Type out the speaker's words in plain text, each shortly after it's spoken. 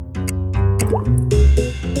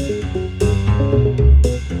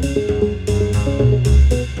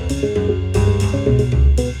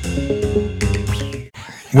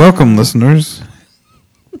Welcome, listeners,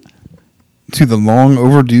 to the Long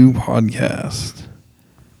Overdue Podcast,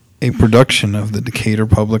 a production of the Decatur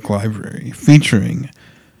Public Library, featuring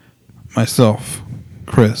myself,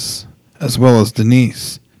 Chris, as well as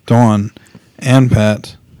Denise, Dawn, and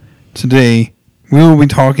Pat. Today, we will be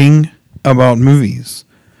talking about movies.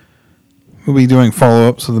 We'll be doing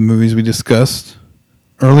follow-ups of the movies we discussed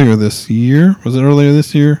earlier this year. Was it earlier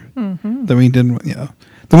this year? Mm-hmm. That we did? Yeah.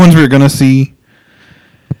 The ones we were going to see.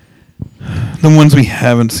 The ones we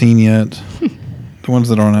haven't seen yet. The ones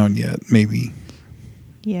that aren't out yet, maybe.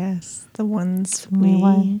 Yes, the ones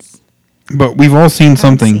But we've all seen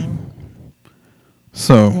something.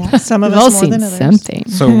 So yeah, some of we've us all more seen than others. something.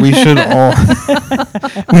 So we should all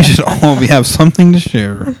have something to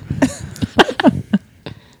share.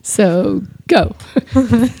 So go.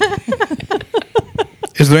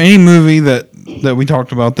 Is there any movie that we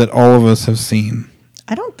talked about that all of us have seen?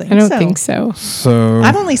 I don't think so. So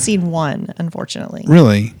I've only seen one, unfortunately.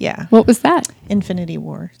 Really? Yeah. What was that? Infinity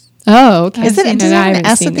Wars. Oh, okay. Does it have an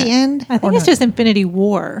S at that. the end? I think it's just Infinity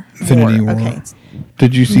War. Infinity War. Okay.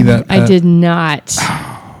 Did you see that, Pat? I did not.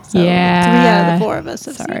 So yeah. 3 out of the 4 of us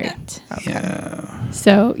have Sorry. seen it. Okay. Yeah.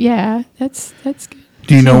 So, yeah, that's good.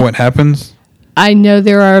 Do you know what happens? I know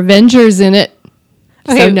there are Avengers in it.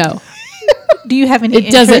 Okay. So, no. Do you have any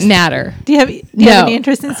It doesn't matter. Do you have any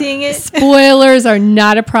interest in seeing it? Spoilers are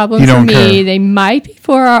not a problem You for don't me. care. They might be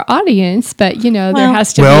for our audience, but there Well-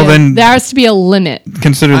 has to Well, be then- there has to be a limit.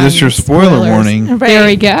 Consider this on your spoiler spoilers. warning. Right. There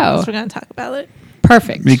we go. So we're going to talk about it.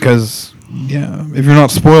 Perfect. Because, yeah, if you're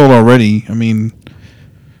not spoiled already, I mean,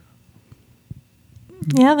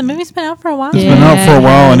 Yeah, the movie's been out for a while. it's been out for a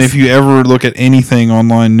while, and Yes. if you ever look at anything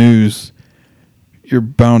online news, you're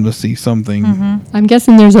bound to see something. Mm-hmm. I'm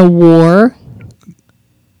guessing there's a war.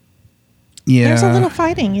 Yeah. There's a little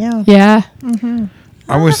fighting, yeah. Yeah.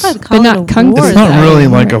 I was. I'd call But it not a kung war, It's not though. really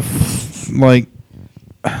like Right.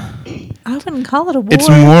 I wouldn't call it a war. It's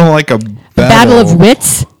more like a Battle of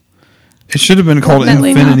Wits. It should have been called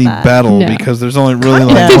Definitely not Infinity that. Battle No. because there's only really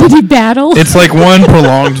Kinda. like Infinity Battle. it's like one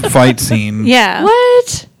prolonged fight scene. Yeah.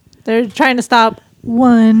 What? They're trying to stop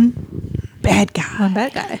one bad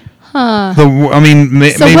guy. Huh. I mean,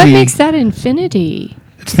 So maybe what makes that infinity?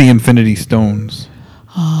 it's the Infinity Stones.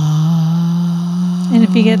 And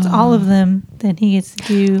if he gets all of them, then he gets to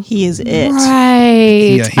do. He is it.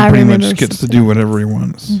 Right. Yeah, he I pretty remember much gets to do whatever he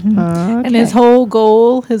wants. Okay. And his whole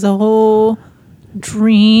goal, his whole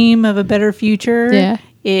dream of a better future Yeah.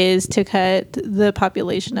 is to cut the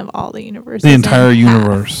population of all the universes. The entire in half.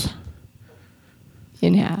 universe.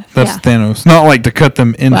 in half. That's Yeah. Thanos. Not like to cut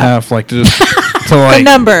them in Wow. half, like to just to The like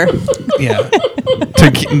number. yeah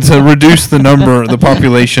to reduce the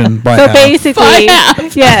population by So half. basically, By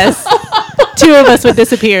half. yes, 2 of us would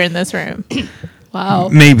disappear in this room Wow.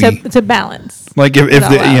 Maybe to balance. like if it all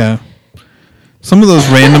out. yeah. Some of those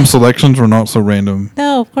random selections were not so random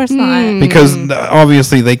No, of course not. because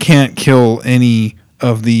obviously they can't kill any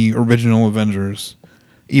of the original Avengers.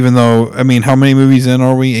 Even though, I mean, how many movies in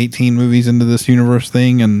are we? 18 movies into this universe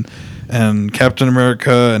thing, and Captain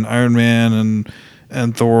America and Iron Man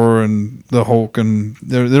and Thor and the Hulk, and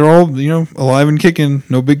they're all alive and kicking.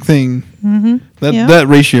 No big thing. Mm-hmm. That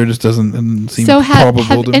ratio just doesn't seem So probable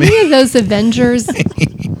have to any me. of those Avengers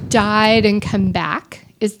died and come back?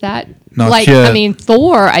 Is that Not yet. I mean,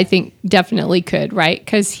 Thor, I think definitely could, right?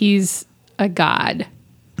 Because he's a god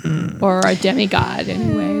or a demigod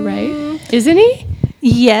anyway, right? Isn't he?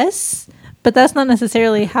 Yes, but that's not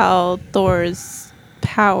necessarily how Thor's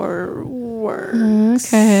power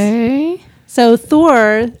works. Okay. So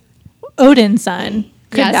Thor, Odin's son,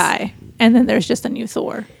 could Yes. die, and then there's just a new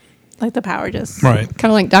Thor. Like the power just Right.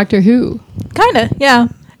 Kind of like Doctor Who. kind of, yeah.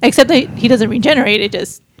 Except that he doesn't regenerate; it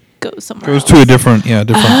just goes somewhere. Goes else. to a different.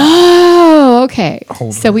 Oh, okay.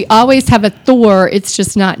 Hold So on. we always have a Thor. It's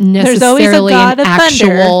just not There's always a necessarily god an of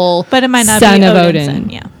thunder, actual but it might not son be of Odin's Odin. son,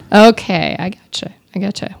 yeah. Okay, I gotcha.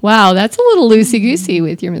 Wow, that's a little loosey goosey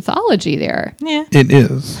with your mythology there. Yeah. It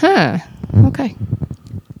is, Huh. Okay.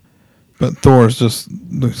 but Thor is just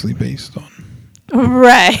loosely based on.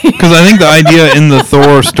 Right. Because I think the idea in the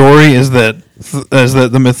Thor story is that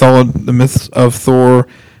the myths of Thor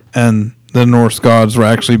and the Norse gods were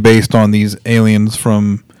actually based on these aliens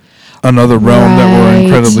from another realm that were Right.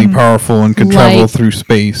 incredibly powerful and could travel Like- through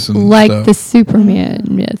space and Like stuff. the Superman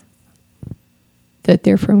myth that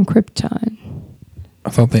they're from Krypton. I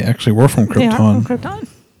thought they actually were from They are from Krypton. Krypton,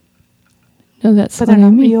 No, that's but what they're I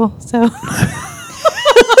not mean. real. So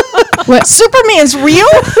What? Superman's real?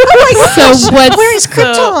 Oh my So gosh. what's- Where is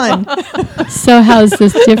Krypton? So how's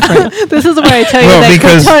this different? This is where I tell you Well, that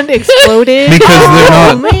because- Krypton exploded.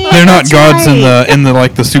 Because man, they're not that's gods right. in the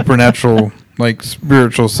like the supernatural like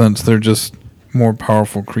spiritual sense. They're just more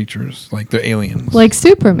powerful creatures, like they're aliens. Like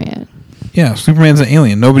Superman. Yeah, Superman's an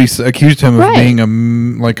alien. Nobody's accused him of Right. being a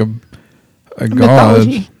god,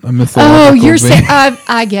 mythology. a mythological. Oh, you're being. saying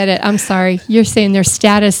I get it. I'm sorry. You're saying their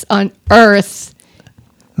status on Earth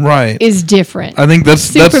Right. is different. I think that's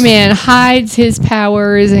Superman hides his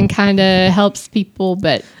powers and kind of helps people,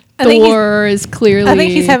 but I think Thor is clearly. I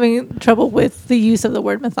think he's having trouble with the use of the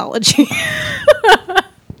word mythology.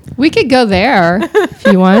 We could go there if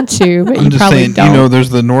you want to, but I'm you just probably saying, don't.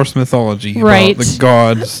 there's the Norse mythology Right. about the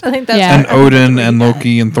gods I think that's Yeah. and Odin and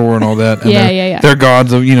Loki and Thor and all that. And Yeah, they're, yeah. They're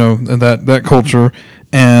gods of that culture,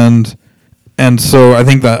 and so I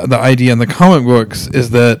think that the idea in the comic books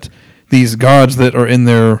is that these gods that are in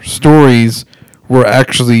their stories were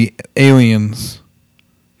actually aliens,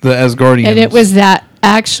 the Asgardians. And it was that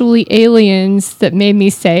actually aliens that made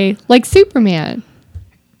me say, like Superman,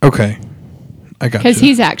 okay. I got because you.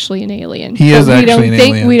 he's actually an alien. He is But actually an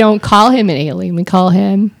alien. We don't call him an alien. We call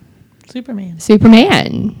him Superman.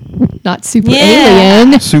 Superman, not super Yeah.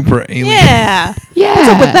 alien. super alien. yeah. Yeah. What's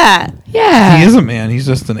up with that? Yeah. He is a man. He's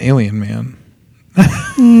just an alien man.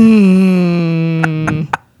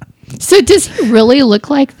 So does he really look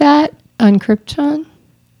like that on Krypton?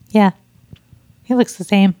 Yeah. He looks the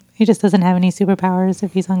same. He just doesn't have any superpowers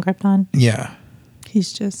if he's on Krypton. Yeah.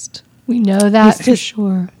 He's just, We know that He's for just-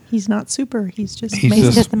 sure. he's not super. He's just He's amazing.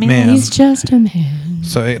 just just a man. man. He's just a man.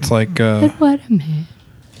 So it's like But what a man.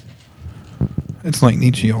 it's like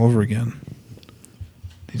Nietzsche all over again.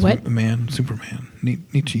 He's What? a man, Superman,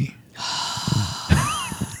 Nietzsche.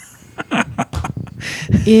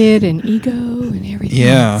 Id and ego and everything.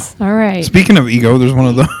 Yeah. else. All right. Speaking of ego, there's one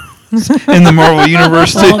of those in the Marvel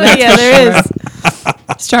universe too. Yeah, there is.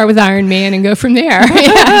 Start with Iron Man and go from there.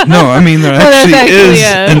 Yeah. No, I mean there there's actually actually is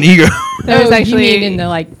a- an ego. There's Oh, actually you mean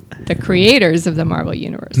in the creators of the Marvel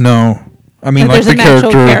universe. No, I mean like there's the an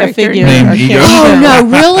actual character figure named or Ego. character. Oh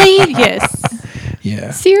no, really? Yes.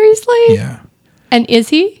 Yeah, Seriously? yeah, And is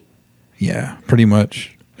he? yeah, pretty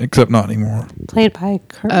much. Except not anymore. Played by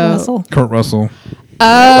Kurt Oh. Russell. Kurt Russell.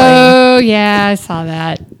 Oh yeah, I saw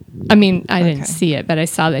that. I mean, I didn't Okay. see it, but I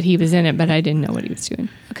saw that he was in it, but I didn't know what he was doing.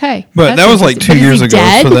 Okay. But that's that was like interesting. 2 But is years he ago,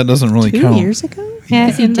 dead? so that doesn't really 2 count. years ago? Yeah,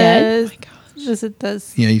 Is he in dead?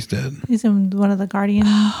 does Yeah, he's dead. he's in one of the Guardian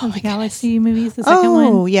of the Galaxy movies, the second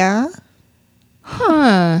Oh, one. yeah.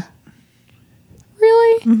 Huh.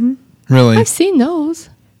 Really? Really? I've seen those.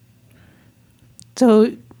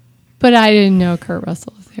 So But I didn't know Kurt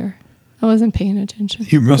Russell was there. I wasn't paying attention.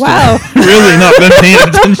 You must Wow. have really not been paying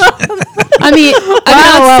attention. I mean, I'm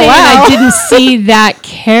not wow, saying wow. I didn't see that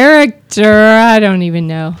character. I don't even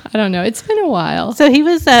know. I don't know. It's been a while. so he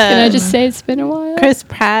was Can I just say it's been a while? Chris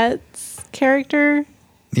Pratt's character,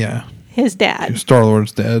 Yeah, his dad, Star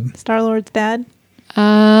Lord's dead. Star-Lord's dad.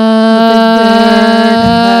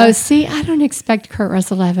 See, I don't expect Kurt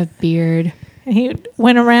Russell to have a beard. And he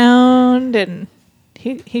went around and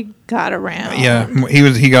he got around. Yeah,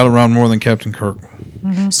 he got around more than Captain Kirk.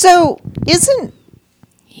 So isn't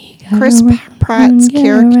Chris Pratt's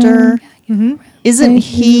character, isn't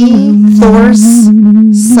he Thor's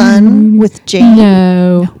son with Jane?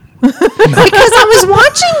 No. Because I was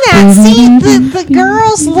watching that scene, the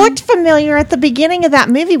girls looked familiar at the beginning of that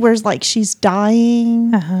movie where it's like she's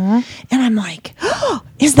dying. Uh-huh. And I'm like, oh,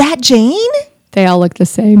 is that Jane They all look the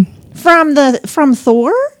same. from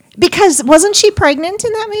Thor? Because wasn't she pregnant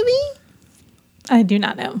in that movie? I do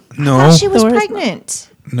not know. No, I thought she was Thor's pregnant.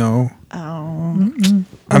 no. Oh.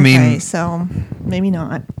 I mean, Okay, so maybe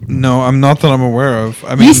not. no. I'm not that I'm aware of.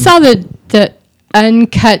 I mean, You saw the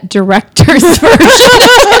uncut director's version.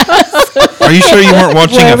 are you sure you weren't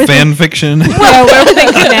watching Where a everything- fan fiction? Yeah, where everything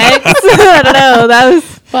connects. I don't know. That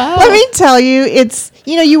was Wow. Let me tell you, it's,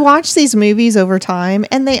 you watch these movies over time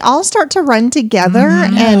and they all start to run together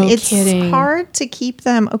and it's kidding. hard to keep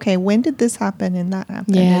them. Okay, when did this happen and that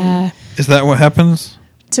happen? Yeah. Is that what happens?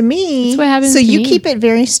 To me, That's what happens so to you me. keep it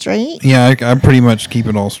very straight. Yeah, I pretty much keep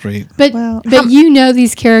it all straight. But Well, but you know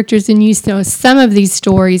these characters and you know some of these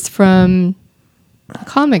stories from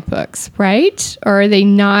comic books, right? Or are they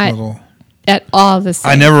not Little. at all the same?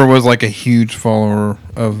 I never was like a huge follower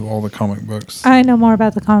of all the comic books. I know more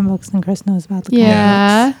about the comic books than Chris knows about the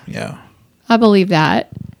Yeah, Yeah. I believe that.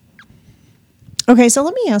 Okay, so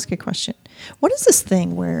let me ask you a question. What is this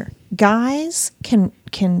thing where guys can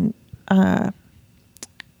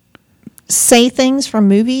say things from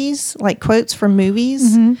movies, like quotes from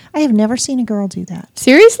movies. I have never seen a girl do that.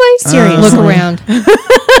 Seriously? Seriously. Look around.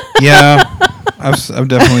 Yeah, I've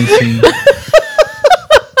definitely seen.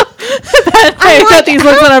 I got these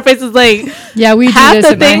looks on our faces like Yeah, we do half this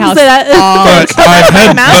the at my things house.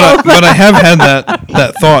 But I have had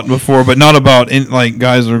that thought before, but not about like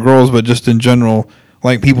guys or girls, but just in general,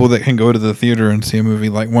 like people that can go to the theater and see a movie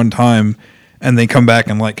like one time, and they come back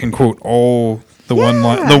and like can quote all the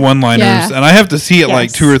one-liners, Yeah. and I have to see it like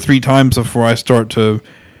Yes. 2 or 3 times before I start to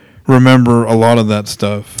remember a lot of that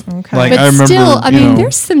stuff. Okay. Like But I remember, still, I mean, you know,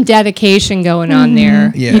 there's some dedication going on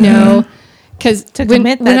there. Yeah. You know, because To when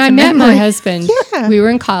commit that I to met my memory. husband, Yeah. we were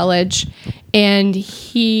in college, and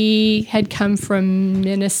he had come from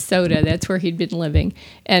Minnesota. That's where he'd been living,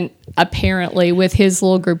 and apparently with his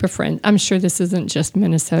little group of friends. I'm sure this isn't just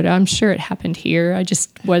Minnesota. I'm sure it happened here. I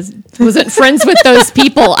just wasn't friends with those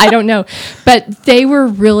people. I don't know, but they were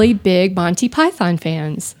really big Monty Python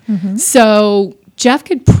fans. So Jeff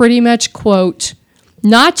could pretty much quote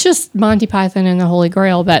not just Monty Python and the Holy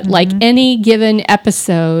Grail, but like any given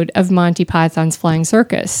episode of Monty Python's Flying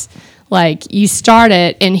Circus. Like you start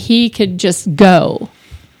it and he could just go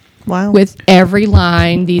Wow. with every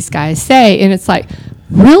line these guys say. And it's like,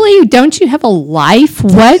 really? Don't you have a life?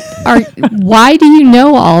 Why do you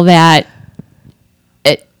know all that?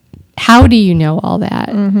 How do you know all that?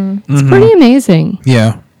 It's pretty amazing.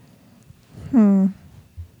 yeah.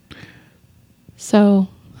 So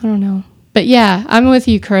I don't know, but yeah, I'm with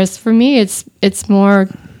you, Chris. For me, it's more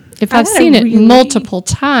if I've gotta seen it really- multiple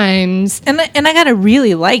times. and I gotta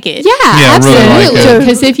really like it. Yeah, really like absolutely. it.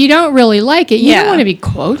 Because if you don't really like it, you Yeah. don't want to be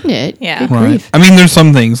quoting it. Yeah. Good Right. grief. I mean, there's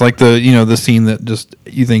some things like the scene that just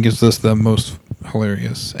you think is just the most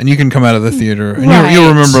hilarious, and you can come out of the theater and you'll Right.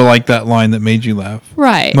 remember like that line that made you laugh.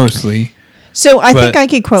 Right. Mostly. So I think But- I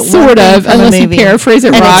could quote one Sort thing of, from unless the you movie. paraphrase it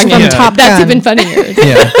And it's wrong. from Yeah. Top That's Gun. even funnier.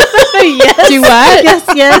 Yeah. yes. Do what? Yes.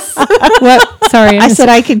 Yes. What? Sorry, I said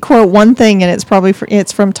I could quote one thing, and it's probably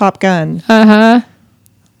it's from Top Gun.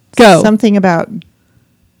 Go. Something about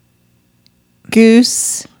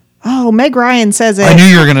Goose. Oh, Meg Ryan says it. I knew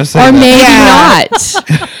you were gonna say or that. maybe Yeah. not.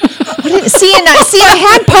 See, I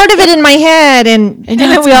had part of it in my head, and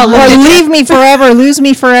then we all or looked at leave me forever, lose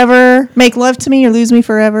me forever, make love to me or lose me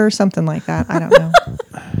forever, something like that. I don't know.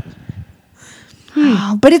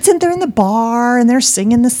 Oh, but they're in the bar and they're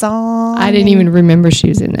singing the song. I didn't even remember she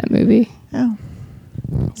was in that movie. Oh.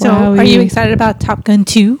 So, Wowie. are you excited about Top Gun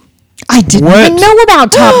 2? I didn't What? even know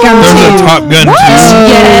about Top Gun There's a 2. Top Gun too.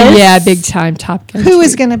 Oh, yeah, big time Top Gun. Who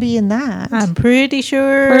is 2. going to be in that? I'm pretty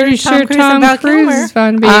sure. Pretty sure Cruise Tom and Val Cruise Kilmer. is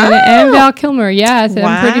going to be in it, and Val Kilmer. Yeah,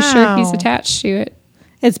 I'm pretty sure he's Wow. attached to it.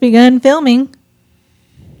 It's begun filming.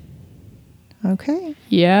 Okay.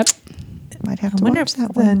 Yep. Might have I to wonder watch if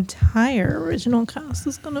that the one. entire original cast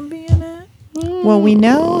is going to be in it. Well, we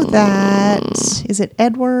know that. Is it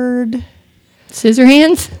Edward?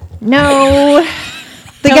 Scissorhands. No.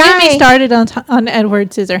 The Don't get me guy. started on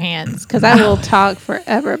Edward Scissorhands because I will talk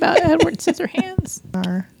forever about Edward Scissorhands.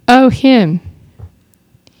 Oh, him.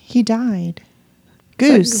 He died.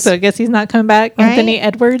 Goose. So I guess he's not coming back. Right? Anthony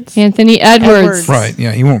Edwards. Anthony Edwards. Edwards. Right.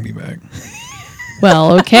 Yeah, he won't be back.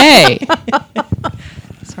 Well, okay.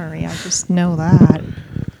 Sorry, I just know that.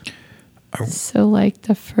 So, like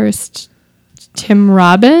the first Tim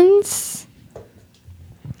Robbins?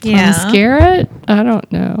 Thomas Garrett? I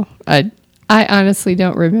don't know. I honestly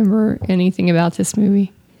don't remember anything about this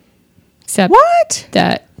movie. Except What?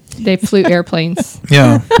 that they flew airplanes.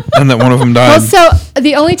 Yeah, and that one of them died. Well, so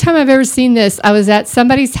the only time I've ever seen this, I was at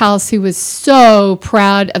somebody's house who was so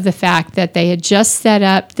proud of the fact that they had just set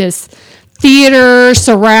up this theater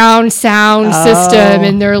surround sound system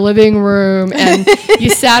in their living room, and you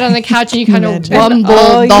sat on the couch and you kind of Imagine. rumbled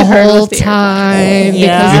all the you heard whole was the time.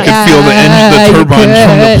 Yeah. because, You could feel the engine, the you turbines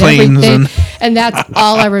from the could, planes everything. And that's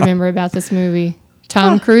all I remember about this movie.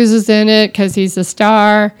 Tom Cruise is in it because he's a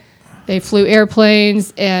star. They flew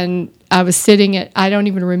airplanes, and I was sitting at, I don't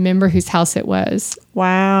even remember whose house it was.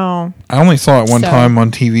 Wow. I only saw it one So- time on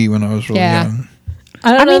TV when I was really Yeah. young.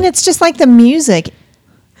 I don't I know. mean, it's just like the music.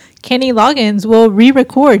 Kenny Loggins will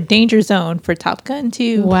re-record Danger Zone for Top Gun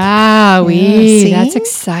 2. Wow, see? that's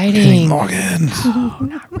exciting.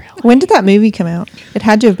 Logins. When did that movie come out? It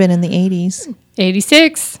had to have been in the 80s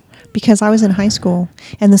 86. because I was in high school.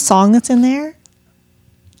 And the song that's in there.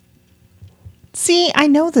 See, I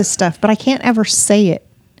know this stuff, but I can't ever say it.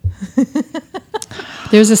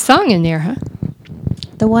 There's a song in there, huh?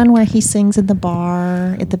 The one where he sings in the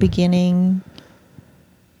bar at the beginning.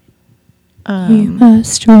 You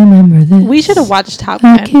must remember this. We should have watched Top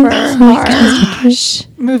Gun for our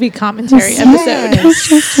movie commentary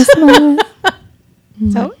episode.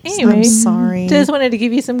 So anyway, I'm sorry. just wanted to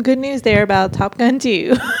give you some good news there about Top Gun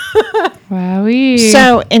 2. Wowee.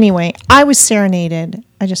 So anyway, I was serenaded.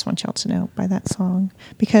 I just want y'all to know by that song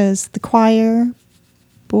because the choir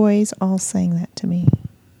boys all sang that to me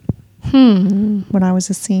when I was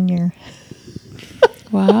a senior.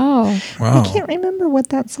 Wow. Wow. I can't remember what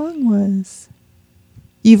that song was.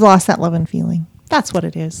 You've lost that love and feeling. That's what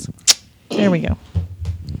it is. There we go.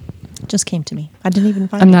 Just came to me. I didn't even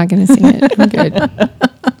find I'm it. not going to sing it. I'm good.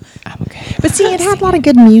 I'm okay. But see, it had a lot of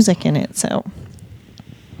good music in it, so.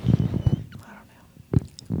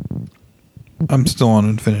 I'm still on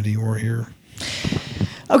Infinity War here.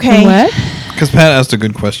 Okay. What? Because Pat asked a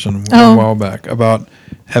good question a while back about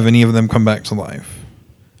have any of them come back to life?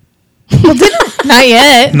 Not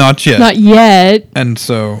yet. Not yet. Not yet. And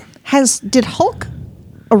so, Did Hulk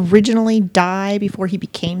originally die before he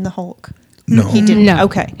became the Hulk? no. He didn't. No.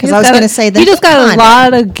 Okay. Because I was going to say that he just got a kinda.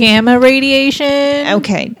 lot of gamma radiation.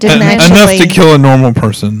 Okay. Didn't Enough actually. to kill a normal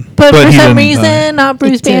person. But for he some didn't reason, die. not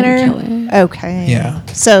Bruce It didn't Banner. kill him. Okay. Yeah.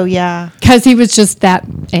 So yeah. Because he was just that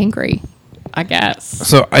angry, I guess.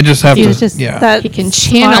 So I just have He to. was just yeah. that He can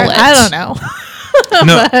channel smart. it. I don't know.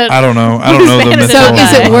 No, I don't know. I don't know the Banner So mythology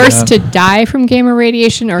is it behind worse that. to die from gamma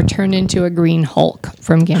radiation or turn into a green Hulk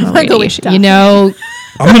from gamma gonna go with radiation? die. You know,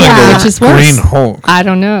 I'm gonna go which with is worse. Green Hulk. I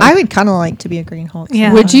don't know. I would kind of like to be a Green Hulk.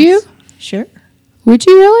 Yeah. Would you? Sure. Would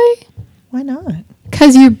you really? Why not?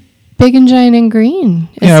 Because you're big and giant and green.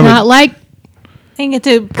 It's Yeah, but- not like And get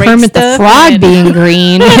to break Kermit the stuff Frog and- being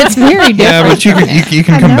green. It's very different. Yeah, but you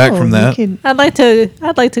can I come back know, from you that could-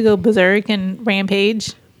 I'd like to go berserk and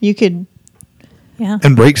rampage. You could Yeah.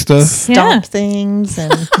 and break stuff. stomp Yeah. things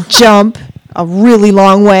and jump a really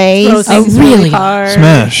long way. Throw things really really hard.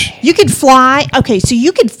 Smash. You could fly. Okay, so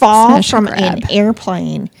you could fall Smash and from an grab.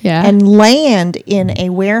 airplane Yeah. and land in a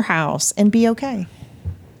warehouse and be okay.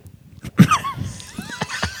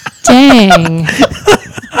 Dang.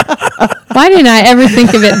 Why didn't I ever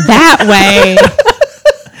think of it that way?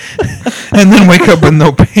 And then wake up with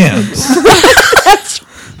no pants.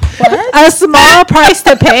 A small price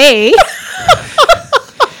to pay.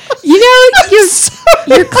 You know,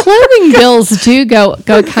 your clothing bills do go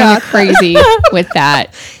kind of crazy with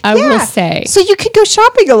that. I will say. So you could go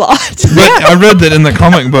shopping a lot. But I read that in the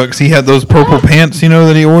comic books he had those purple pants, you know,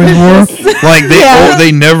 that he always wore. Like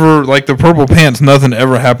they never like the purple pants. Nothing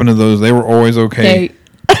ever happened to those. They were always okay.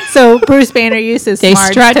 So Bruce Banner used his They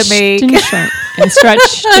smarts stretched to make and shrunk and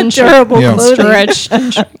stretched and shrunk. durable Yeah. clothing. Stretched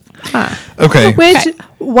and shrunk. Okay. Which,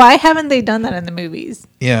 why haven't they done that in the movies?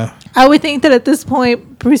 Yeah. I would think that at this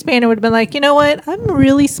point, Bruce Banner would have been like, you know what? I'm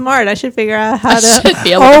really smart. I should figure out how should to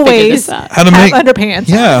be able to figure always this out. How to have make underpants.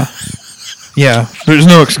 Yeah. Yeah. There's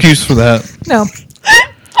no excuse for that. No.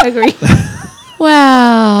 I agree.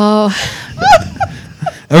 Wow.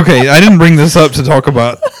 Okay, I didn't bring this up to talk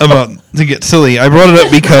about to get silly. I brought it up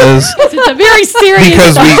because It's a very serious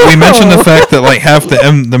because we mentioned Oh. the fact that like half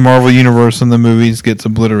the Marvel universe in the movies gets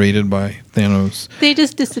obliterated by Thanos. They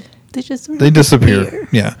just They disappear.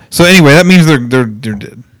 Yeah. So anyway, that means they're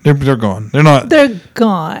dead. They're gone. They're not They're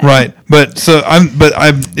gone. right. But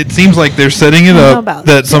it seems like they're setting it I don't know up about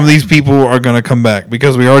that some of these people are going to come back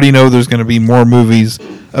because we already know there's going to be more movies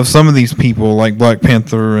of some of these people like Black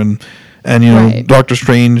Panther and you know Right. Doctor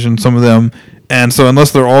Strange and some of them. And so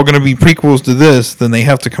unless they're all going to be prequels to this, then they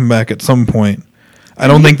have to come back at some point. I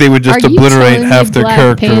don't think they would just Are you obliterate telling half me their Black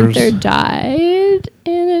characters. Panther died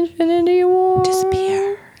in Infinity War.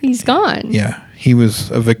 Disappear. He's gone. Yeah, he was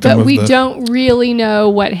a victim But of we the don't really know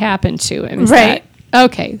what happened to him. Is Right. that-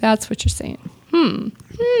 okay, that's what you're saying.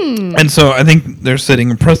 And so I think they're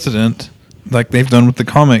setting a precedent, like they've done with the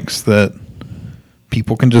comics, that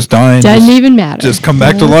people can just die and Doesn't just, even matter. just come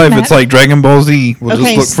back to Doesn't life. matter. It's like Dragon Ball Z. We'll Okay,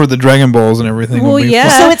 just look s- for the Dragon Balls and everything. Well, will be yeah.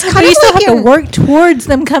 fine. So it's But kind you of still like have to in- work towards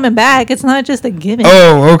them coming back. It's not just a given.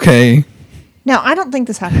 Oh, okay. Now, I don't think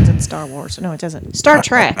this happens in Star Wars. No, it doesn't. Star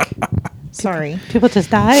Trek. Sorry. People just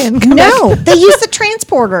die and come No, they use the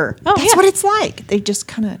transporter. Oh, That's yeah. what it's like. They just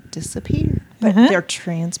kind of disappear, but they're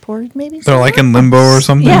transported maybe. They're like in somewhere. limbo or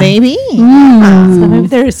something. Yeah. Maybe. back. So maybe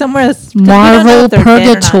they're somewhere else. 'cause we don't know Marvel if they're dead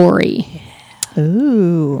or not. Purgatory.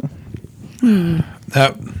 Ooh.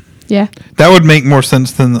 That Yeah. would make more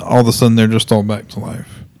sense than all of a sudden they're just all back to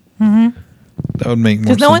life. That would make more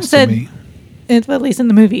 'Cause sense no one to said- me. It's at least in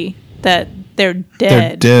the movie that they're They're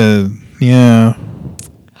dead. dead. Yeah.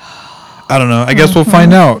 I don't know. I guess we'll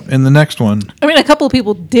find out in the next one. I mean, a couple of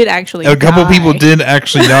people did actually. A couple die. people did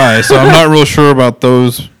actually die, so I'm not real sure about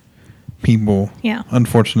those people. Yeah.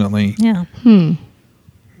 Unfortunately. Yeah.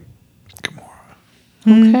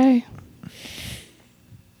 Okay.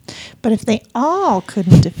 But if they all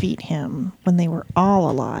couldn't defeat him when they were all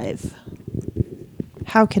alive,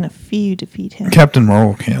 How can a few defeat him? Captain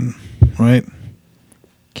Marvel can, right?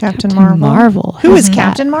 Captain Marvel. Marvel. Who is Who's that?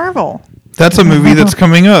 Captain Marvel? That's a movie that's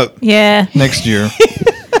coming up Yeah. next year.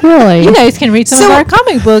 Really? You guys can read some So- of our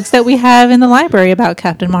comic books that we have in the library about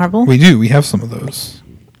Captain Marvel. We do. We have some of those.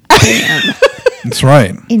 That's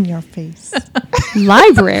right. In your face.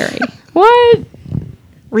 Library. What?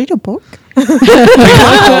 Read a book.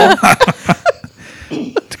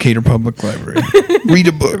 Decatur Public Library. Read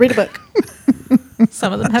a book. Read a book.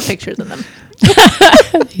 Some of them have pictures in them.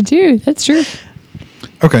 They do. That's true.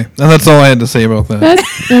 Okay, and that's all I had to say about that.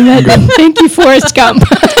 Thank you, Forrest Gump.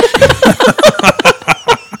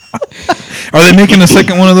 Are they making a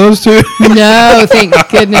second one of those too? No, thank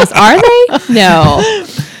goodness. Are they? No.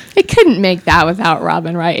 They couldn't make that without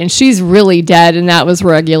Robin Wright. And she's really dead, and that was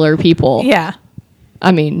regular people. Yeah.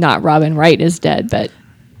 I mean, not Robin Wright is dead, but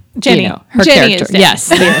Jenny. you know, her Jenny character. is dead. Yes.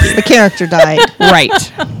 The character died.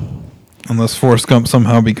 Right. Unless Forrest Gump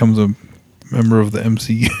somehow becomes a member of the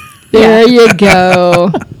MCU. There you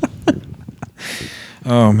go.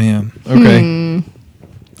 Oh man. Okay.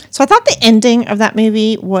 So I thought the ending of that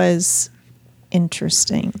movie was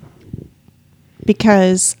interesting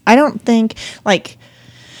because I don't think like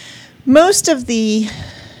most of the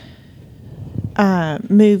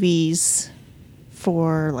movies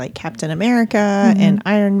for like Captain America and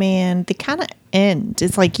Iron Man, they kind of end.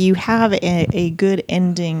 It's like you have a good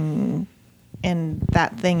ending and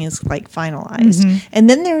that thing is like finalized. And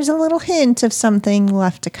then there's a little hint of something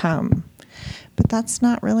left to come. But that's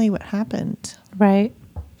not really what happened. Right.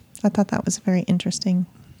 I thought that was very interesting,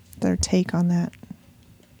 their take on that.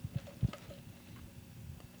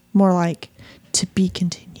 More like to be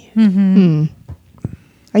continued.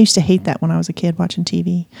 I used to hate that when I was a kid watching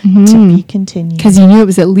TV. To be continued. Because you knew it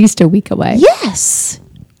was at least a week away. Yes!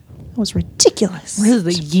 It was ridiculous. This is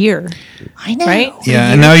the year. I know. Right?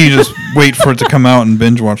 Yeah, and now you just wait for it to come out and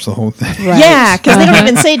binge watch the whole thing. Right. Yeah, because they don't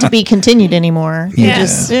even say to be continued anymore. They Yeah.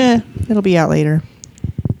 just, it'll be out later.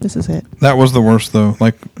 This is it. That was the worst though.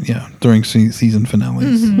 Like, yeah, during season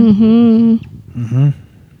finales.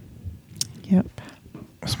 Yep.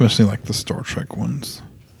 Especially like the Star Trek ones.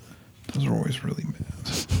 Those are always really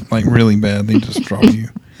bad. Like really bad. They just drop you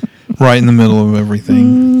right in the middle of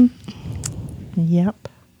everything. Yep.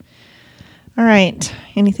 All right.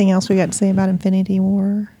 Anything else we got to say about Infinity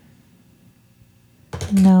War?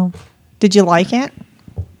 No. Did you like it?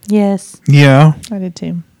 Yes. Yeah. I did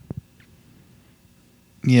too.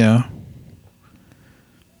 Yeah.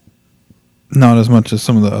 Not as much as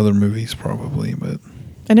some of the other movies probably, but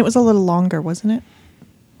And it was a little longer, wasn't it?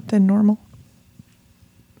 Than normal?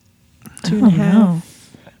 2.5.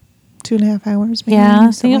 2.5 hours, maybe? Yeah.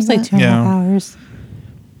 I something think it was like that. 2.5 Yeah. hours.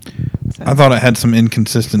 I thought it had some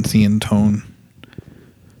inconsistency in tone.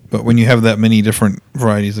 But when you have that many different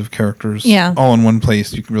varieties of characters Yeah. all in one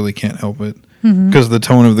place, you really can't help it. Because the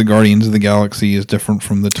tone of the Guardians of the Galaxy is different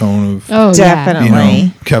from the tone of Oh, Definitely. you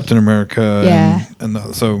know, Captain America.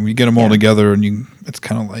 Yeah. So you get them all Yeah. together and it's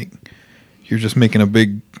kind of like you're just making a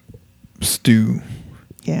big stew.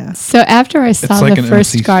 Yeah. So after I saw like the an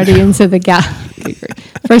first MC Guardians of the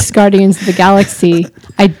Guardians of the Galaxy,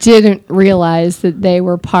 I didn't realize that they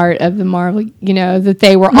were part of the Marvel, you know, that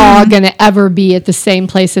they were all going to ever be at the same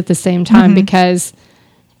place at the same time because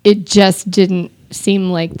it just didn't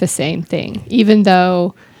seem like the same thing. Even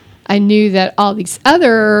though I knew that all these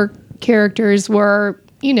other characters were,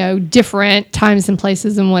 you know, different times and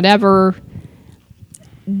places and whatever,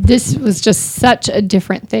 this was just such a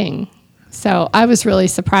different thing. So I was really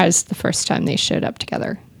surprised the first time they showed up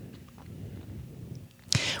together.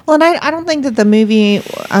 Well, and I don't think that the movie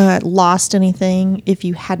lost anything if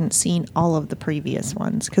you hadn't seen all of the previous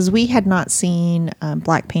ones. Because we had not seen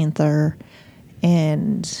Black Panther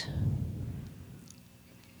and...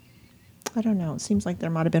 I don't know. It seems like there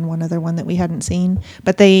might have been one other one that we hadn't seen.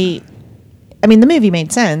 But the movie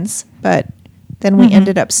made sense. But then we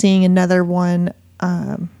ended up seeing another one.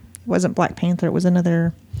 It wasn't Black Panther. It was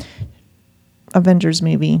another Avengers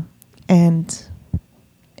movie. And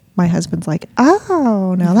my husband's like,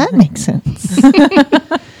 oh, now that makes sense.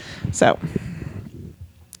 So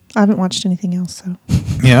I haven't watched anything else. So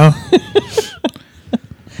Yeah.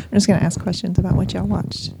 I'm just going to ask questions about what y'all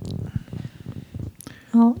watched.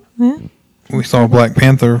 Oh, yeah. We saw Black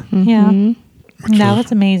Panther. Yeah. Which That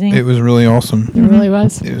was amazing. It was really awesome. It really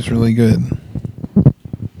was. It was really good.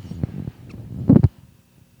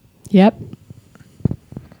 Yep.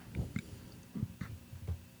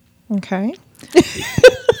 Okay.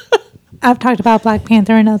 I've talked about Black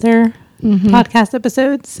Panther in other podcast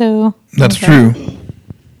episodes, so That's true.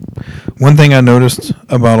 One thing I noticed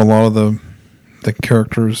about a lot of the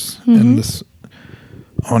characters in this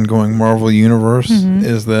ongoing Marvel universe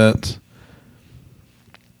is that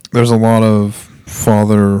there's a lot of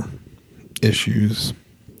father issues.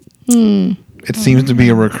 It seems to be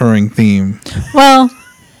a recurring theme. Well,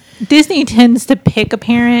 Disney tends to pick a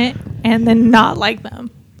parent and then not like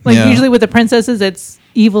them. Like Yeah. usually with the princesses, it's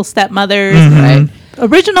evil stepmothers. Right.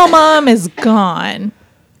 Original mom is gone,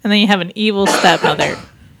 and then you have an evil stepmother.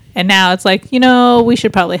 And now it's like, we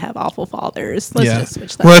should probably have awful fathers. Let's just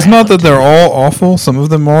switch that. Well, it's not around. that they're all awful. Some of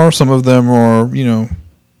them are. Some of them are, good.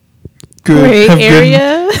 Gray have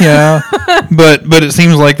area. Good, yeah, but it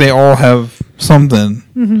seems like they all have something.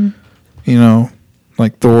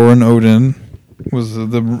 Like Thor and Odin was a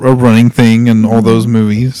running thing in all those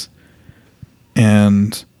movies,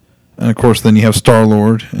 and of course then you have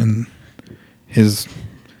Star-Lord and his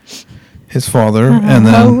father, and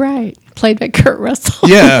then Oh, right. Played by Kurt Russell.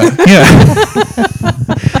 yeah.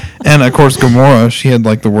 And of course Gamora, she had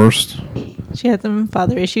like the worst. She had some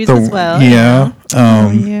father issues as well. Yeah.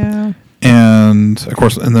 Yeah. And of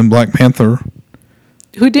course, and then Black Panther.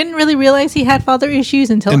 Who didn't really realize he had father issues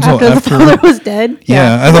until Until after the after. father was dead.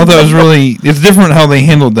 Yeah, I thought that was really. It's different how they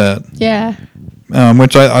handled that, Yeah.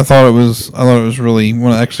 which I thought it was. I thought it was really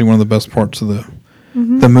one of the best parts of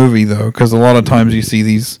the movie, though, because a lot of times you see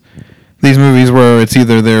these movies where it's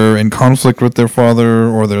either they're in conflict with their father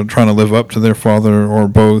or they're trying to live up to their father or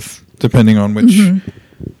both, depending on which,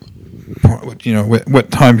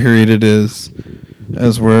 what time period it is.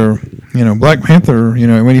 As where Black Panther,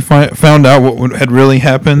 when he found out what had really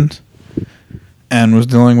happened, and was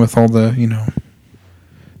dealing with all the,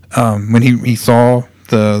 when he saw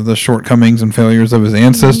the shortcomings and failures of his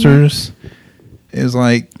ancestors, is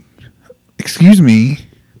like, excuse me,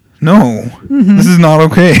 no, this is not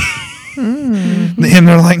okay. And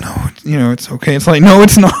they're like, no, it's okay. It's like, no,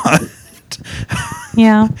 it's not.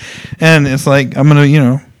 Yeah. And it's like, I'm gonna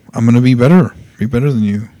be better than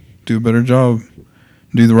you, do a better job.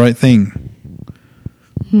 Do the right thing.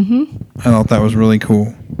 I thought that was really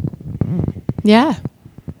cool. Yeah.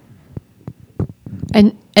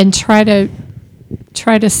 And try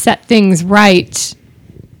to set things right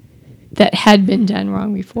that had been done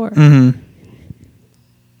wrong before.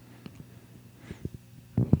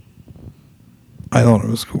 I thought it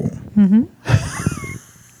was cool.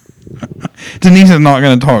 Denise is not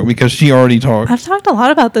going to talk because she already talked. I've talked a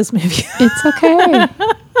lot about this movie. It's okay.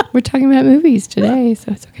 We're talking about movies today,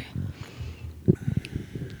 so it's okay.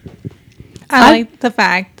 I like the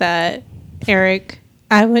fact that Eric,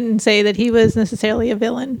 I wouldn't say that he was necessarily a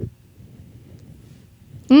villain.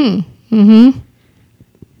 I mean,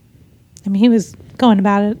 he was going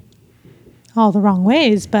about it all the wrong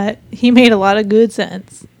ways, but he made a lot of good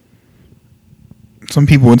sense. Some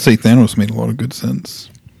people would say Thanos made a lot of good sense.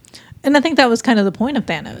 And I think that was kind of the point of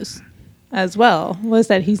Thanos as well, was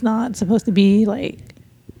that he's not supposed to be like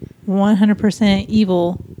 100%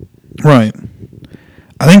 evil. Right.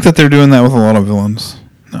 I think that they're doing that with a lot of villains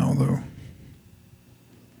now, though.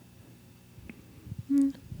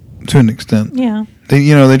 To an extent. Yeah.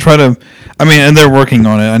 They try to, and they're working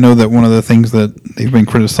on it. I know that one of the things that they've been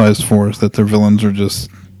criticized for is that their villains are just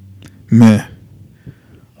meh.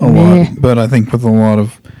 A lot. But I think with a lot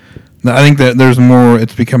of, I think that there's more,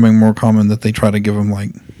 it's becoming more common that they try to give them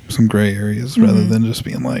like some gray areas rather than just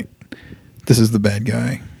being like, this is the bad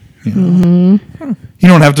guy. You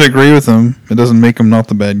don't have to agree with him. It doesn't make him not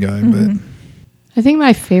the bad guy, but. I think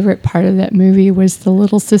my favorite part of that movie was the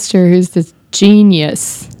little sister who's this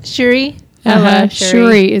genius. Shuri. I love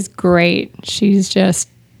Shuri is great. She's just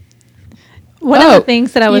one of the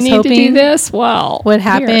things that I was you need hoping to do this. Well, would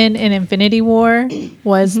happen in Infinity War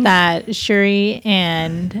was that Shuri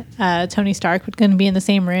and Tony Stark were going to be in the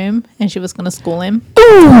same room, and she was going to school him.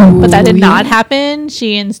 But that did not happen.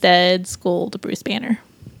 She instead schooled Bruce Banner,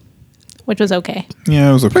 which was okay. Yeah,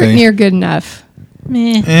 it was okay. pretty near good enough.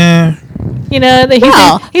 Meh. Yeah.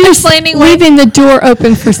 He's explaining why Leaving the door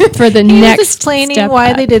open for the he next was explaining step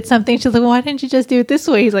why up. they did something. She's like, "Why didn't you just do it this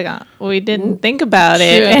way?" He's like, "We didn't think about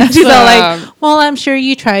it." Shit. And she's all like, "Well, I'm sure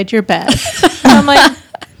you tried your best." And I'm like,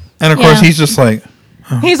 And of course, Yeah. he's just like,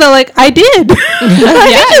 he's all like, "I did.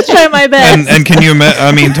 I did just try my best." and can you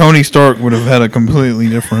imagine? Tony Stark would have had a completely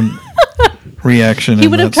different reaction. He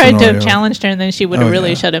would have tried to have challenged. challenged her, and then she would have Oh, really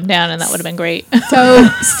yeah. shut him down, and that would have been great. So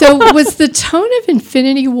was the tone of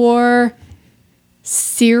Infinity War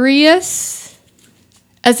serious?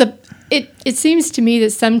 It seems to me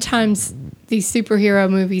that sometimes these superhero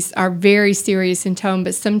movies are very serious in tone,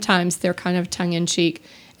 but sometimes they're kind of tongue in cheek.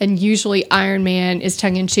 And usually Iron Man is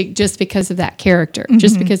tongue in cheek just because of that character,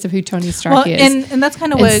 just because of who Tony Stark Well, is. and that's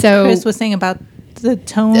kind of And what so- Chris was saying about the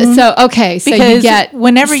tone. So okay, so you Because get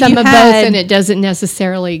whenever some you of had- both, and it doesn't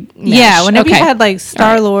necessarily. Mesh. yeah, whenever okay. you had like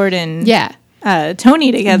Star Lord and yeah,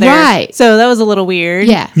 Tony together, Right. So that was a little weird.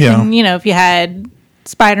 Yeah. Yeah. And, if you had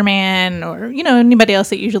Spider-Man or anybody else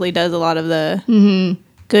that usually does a lot of the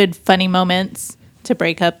good funny moments to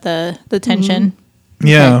break up the tension.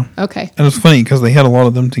 Yeah. okay. And it's funny because they had a lot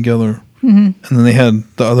of them together. And then they had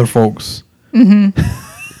the other folks.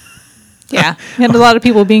 Yeah, you had a lot of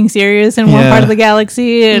people being serious in one Yeah. part of the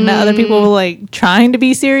galaxy, and other people like trying to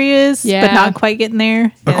be serious, Yeah. but not quite getting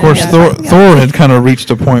there. Of course, Thor had kind of reached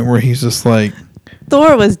a point where he's just like,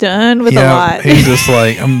 Thor was done with a yeah, lot. he's just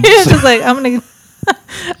like, I'm He was just like, I'm gonna.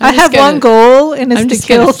 I just have gonna- one goal, and it's I'm to just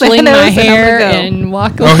kill gonna fling Thanos, my and I'm hair gonna go. and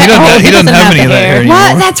walk away. oh, he doesn't have any of that hair anymore.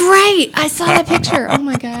 What? That's right. I saw that picture. Oh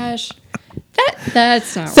my gosh.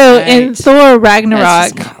 That's not So right. in Thor That's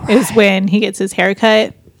Ragnarok just not is when he gets his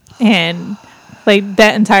haircut, and like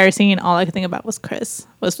that entire scene, all I could think about was Chris.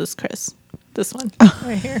 This one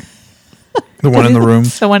right here, The one in the room.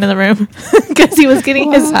 the one in the room, because he was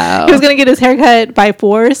getting Wow. he was gonna get his haircut by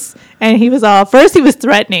force, and he was first he was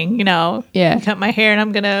threatening, Yeah. "You cut my hair and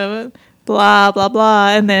I'm gonna blah blah blah,"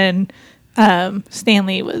 and then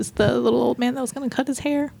Stanley was the little old man that was gonna cut his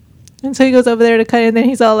hair. And so he goes over there to cut it, and then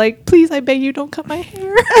he's all like, "Please, I beg you, don't cut my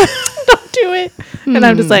hair. Don't do it." And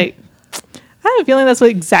I'm just like, I have a feeling that's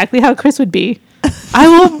exactly how Chris would be.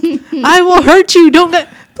 I will hurt you. Don't get,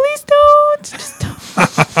 please don't. Just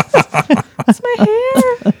don't. It's my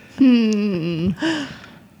hair.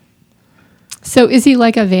 So is he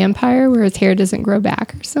like a vampire where his hair doesn't grow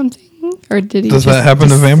back or something? Or did he Does that just happen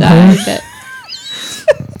to decide vampires? that-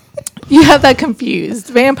 You have that confused.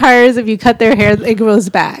 Vampires, if you cut their hair, it grows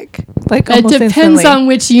back. Like It almost depends instantly. on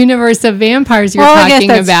which universe of vampires you're Well, I talking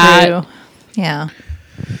guess that's about. true. Yeah.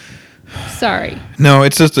 Sorry. No,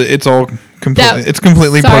 it's just, it's all completely, That- it's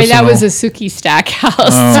completely Sorry, personal. that was a Suki Stackhouse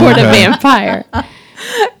Oh, sort of okay. vampire.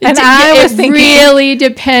 And I was it thinking- really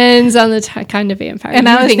depends on the kind of vampire. And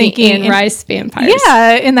You're I was thinking Anne Rice vampires.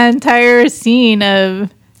 Yeah, in that entire scene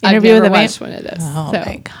of I've Interview never with a watched Vampire. one of those. Oh so.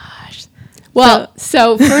 my gosh. Well,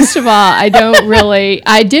 so first of all,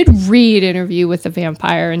 I did read Interview with a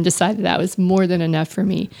Vampire and decided that was more than enough for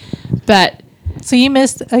me. But So you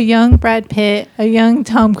missed a young Brad Pitt, a young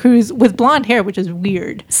Tom Cruise with blonde hair, which is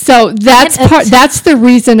weird. so that's And a that's the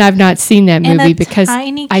reason I've not seen that And movie a because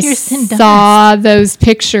tiny I Kirsten Dunst. saw those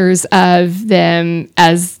pictures of them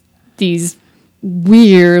as these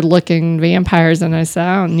weird looking vampires and I said,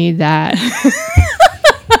 I don't need that.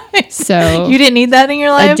 So You didn't need that in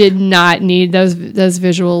your life? I did not need those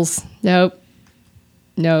visuals. Nope.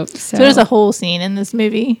 So there's a whole scene in this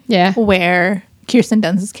movie Yeah. where Kirsten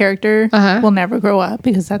Dunst's character Uh-huh. will never grow up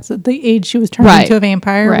because that's the age she was turned Right. into a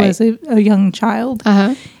vampire Right. was a young child.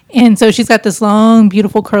 Uh-huh. And so she's got this long,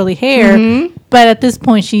 beautiful curly hair, Mm-hmm. but at this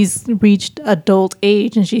point she's reached adult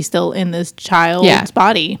age and she's still in this child's Yeah.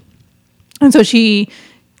 body. And so she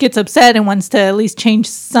gets upset and wants to at least change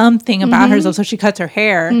something about Mm-hmm. herself, so she cuts her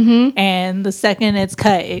hair. And the second it's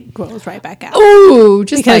cut, it grows right back out. Ooh,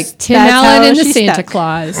 just Because like Tim that's Allen how and the she's Santa stuck.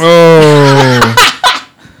 Claus. Oh,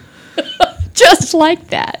 Just like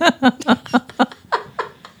that.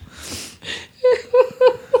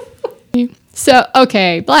 So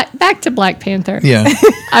okay, back to Black Panther. yeah.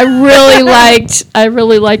 I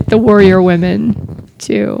really liked the warrior women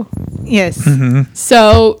too. Yes.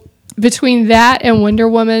 So between that and Wonder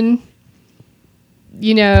Woman,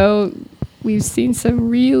 you know, we've seen some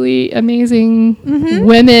really amazing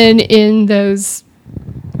women in those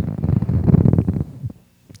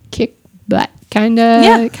kick butt kind of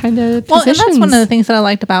Yeah. positions. Well, and that's one of the things that I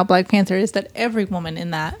liked about Black Panther is that every woman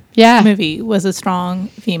in that Yeah. movie was a strong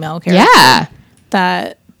female character. Yeah.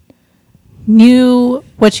 That knew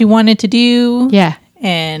what she wanted to do. Yeah.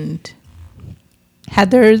 And had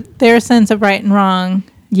their sense of right and wrong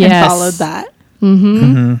Yes. and followed that.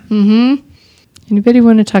 Anybody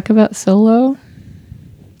want to talk about Solo?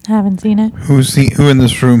 I haven't seen it. Who in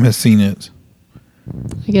this room has seen it?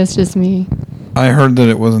 I guess just me. I heard that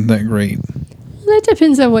it wasn't that great. That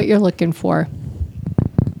depends on what you're looking for.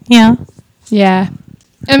 Yeah. Yeah.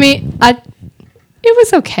 I mean, it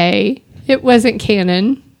was okay. It wasn't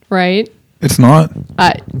canon, right? It's not.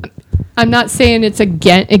 I'm not saying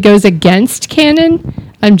it goes against canon.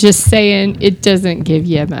 I'm just saying it doesn't give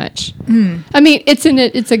you much. I mean, it's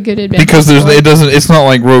a good adventure. Because story. it's not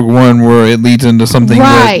like Rogue One where it leads into something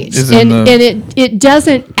Right. that is And in the it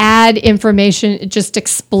doesn't add information, it just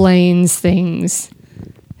explains things.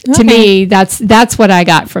 To Okay. me, that's what I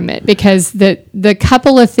got from it, because the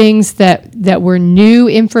couple of things that were new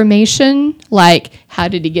information, like how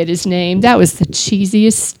did he get his name, that was the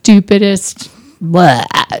cheesiest, stupidest, blah.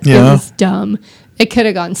 It Yeah. was dumb. It could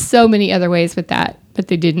have gone so many other ways with that, but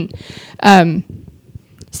they didn't.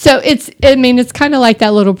 So it's kind of like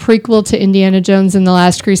that little prequel to Indiana Jones and the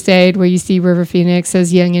Last Crusade, where you see River Phoenix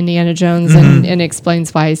as young Indiana Jones and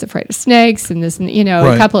explains why he's afraid of snakes and this, and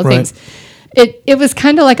a couple of things. It was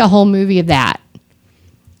kind of like a whole movie of that.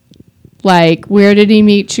 Like, where did he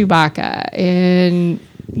meet Chewbacca? And,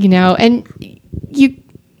 and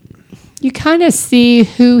you kind of see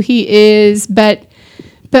who he is, but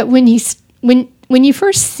when you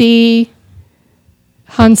first see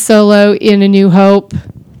Han Solo in A New Hope,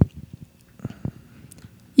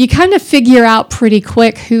 you kind of figure out pretty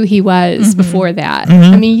quick who he was before that.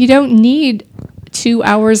 I mean, you don't need 2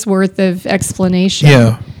 hours worth of explanation.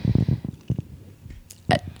 Yeah.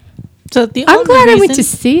 So I'm glad I went to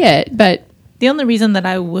see it, but the only reason that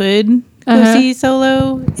I would go see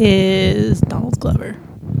Solo is Donald Glover.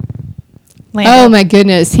 Lando. Oh my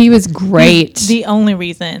goodness, he was great. The only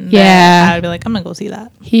reason Yeah. I would be like, I'm gonna go see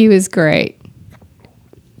that. He was great.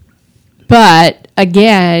 But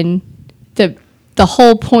again, the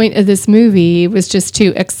whole point of this movie was just to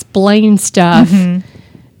explain stuff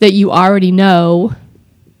that you already know,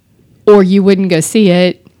 or you wouldn't go see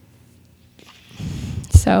it.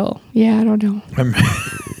 So, yeah, I don't know.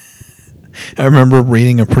 I remember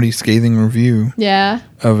reading a pretty scathing review Yeah.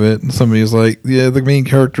 of it, and somebody was like, yeah, the main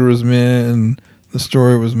character was meh, and the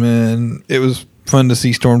story was meh, and it was fun to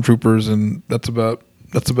see stormtroopers, and that's about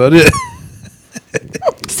it.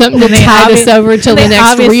 Something to tide us over till the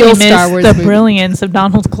next real Star Wars the movie. brilliance of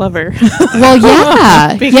Donald Glover. Well,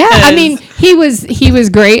 yeah. Because- Yeah, I mean, he was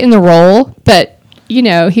great in the role, but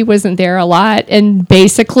he wasn't there a lot, and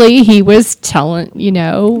basically he was telling,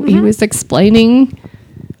 he was explaining.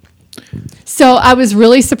 So I was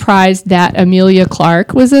really surprised that Amelia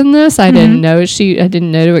Clark was in this. I didn't know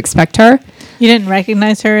to expect her. You didn't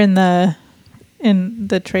recognize her in the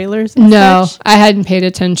trailers? And No, such? I hadn't paid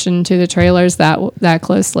attention to the trailers that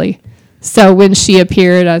closely. So when she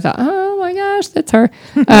appeared, I thought, oh my gosh, that's her.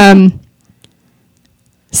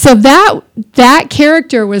 So that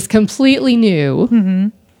character was completely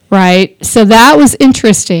new, right? So that was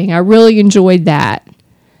interesting. I really enjoyed that.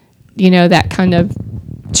 That kind of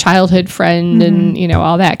childhood friend and,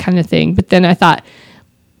 all that kind of thing. But then I thought,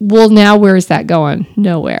 well, now where's that going?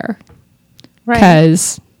 Nowhere. Right.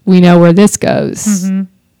 Because we know where this goes in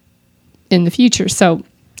the future. So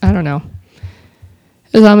I don't know.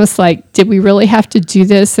 It was almost like, did we really have to do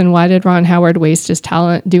this? And why did Ron Howard waste his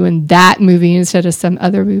talent doing that movie instead of some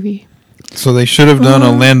other movie? So they should have done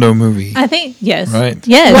a Lando movie. I think, yes. Right.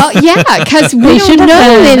 Yes. Well, yeah, because we should don't have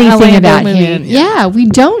know done a anything Lando about movie. him. Yeah, we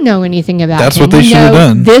don't know anything about That's him. what they We should have know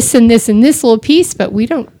done. This and this and this little piece, but we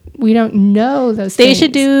don't know those They things.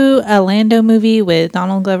 should do a Lando movie with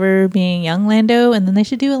Donald Glover being young Lando, and then they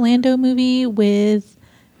should do a Lando movie with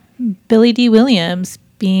Billy D. Williams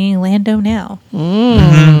being Lando now.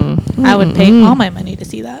 I would pay all my money to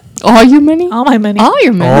see that. all your money? All my money. All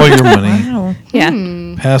your money. All your money, Wow.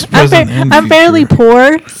 Yeah. past, present, and I'm fairly future.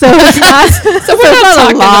 poor, so it's not, So we're not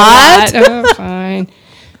talking a lot. Oh,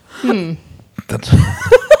 fine. That's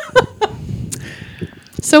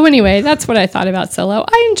So anyway, that's what I thought about Solo.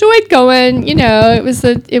 I enjoyed going. It was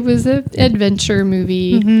a adventure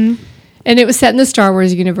movie, and it was set in the Star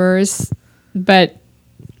Wars universe. But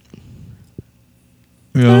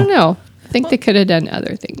I don't know. I think they could have done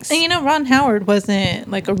other things. and Ron Howard wasn't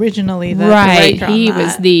like originally the Right? director on He that.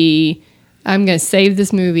 was the I'm going to save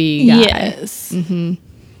this movie guy. Yes.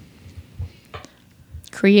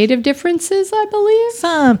 Creative differences, I believe,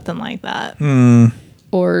 Something like that.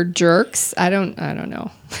 or jerks. I don't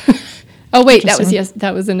know. Oh wait,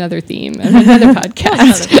 that was another theme and another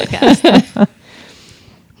podcast. Another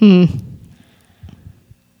podcast.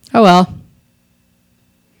 Oh well.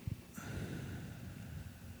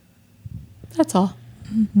 That's all.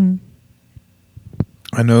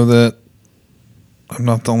 I know that I'm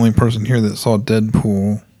not the only person here that saw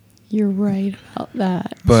Deadpool, You're right about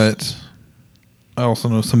that. but I also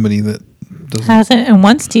know somebody that doesn't. Hasn't and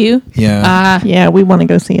wants to. Yeah. Yeah, we want to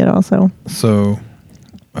go see it also. So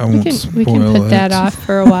I We won't can spoil put that it. off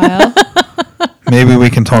for a while. Maybe we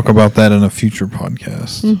can talk about that in a future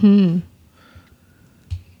podcast.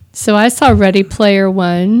 So I saw Ready Player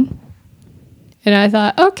One, and I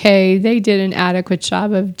thought, okay, they did an adequate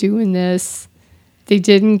job of doing this. They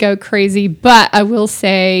didn't go crazy, but I will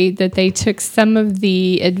say that they took some of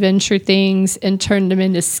the adventure things and turned them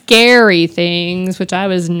into scary things, which I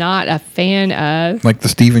was not a fan of. Like the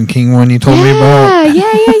Stephen King one you told me about.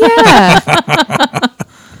 Yeah.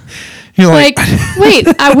 You're Like, wait,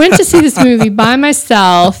 I went to see this movie by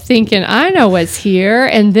myself thinking, I know what's here.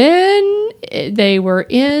 And then they were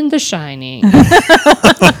in The Shining.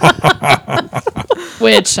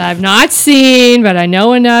 which I've not seen, but I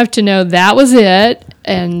know enough to know that was it.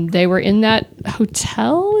 And they were in that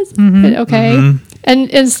hotel. Is it okay?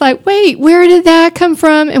 And it's like, wait, where did that come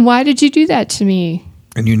from? And why did you do that to me?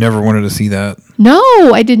 And you never wanted to see that. No,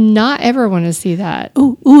 I did not ever want to see that.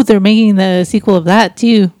 Ooh, they're making the sequel of that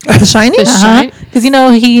too. The Shining? Because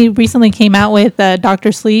he recently came out with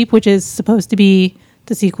Doctor Sleep, which is supposed to be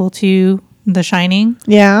the sequel to The Shining,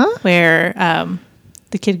 Yeah. where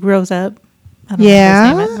the kid grows up. I don't know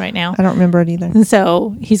Yeah. his name right now. I don't remember it either. And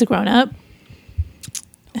so he's a grown up.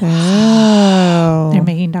 Oh. They're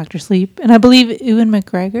making Doctor Sleep, and I believe Ewan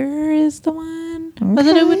McGregor is the one. Was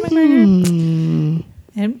it Ewan McGregor?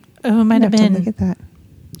 It might have Look been at that.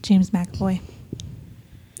 James McAvoy.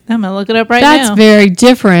 I'm gonna look it up right That's now. very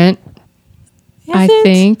different, I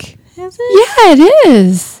think. Is it? Yeah, it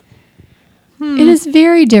is. It is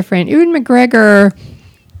very different. Ewan McGregor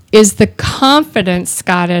is the confident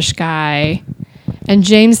Scottish guy, and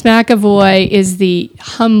James McAvoy is the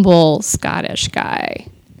humble Scottish guy.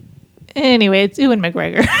 Anyway, it's Ewan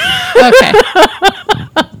McGregor. Okay.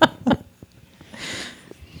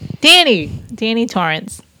 Danny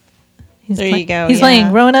Torrance. There you go, He's yeah.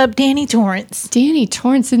 playing grown-up Danny Torrance. Danny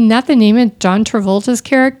Torrance, isn't that the name of John Travolta's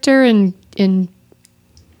character in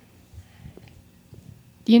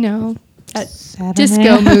that Saturday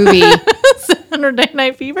disco movie? Saturday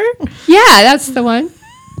Night Fever. Yeah, that's the one.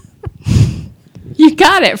 You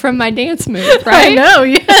got it from my dance move, right? I know.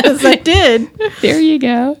 Yes, I did. There you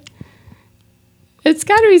go. It's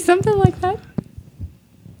got to be something like that.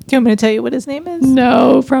 Do you want me to tell you what his name is?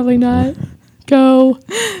 No, probably not. Go.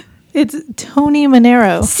 It's Tony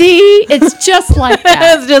Manero. See, it's just like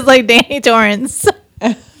that. It's just like Danny Torrance.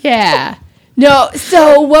 Yeah. No,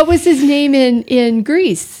 so what was his name in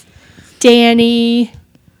Greece? Danny.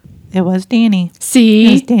 It was Danny. It was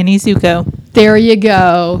See, Danny Zuko. there you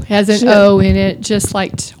go. Has an Shit. O in it, just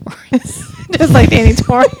like Torrance. Just like Danny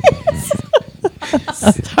Torrance.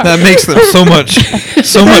 That makes them so much the alike.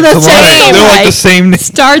 same, They're like like- the same name.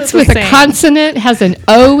 Starts with a same. consonant, has an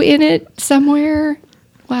O in it somewhere.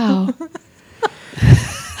 Wow.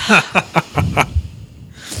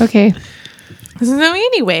 Okay. So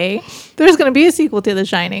anyway, there's going to be a sequel to The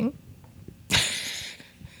Shining.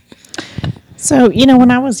 So,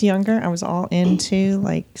 when I was younger, I was all into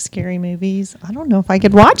like scary movies. I don't know if I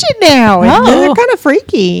could watch it now. Oh. They're kind of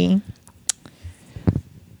freaky.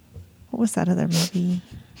 What was that other movie?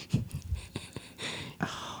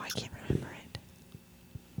 Oh, I can't remember it.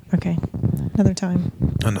 Okay. Another time.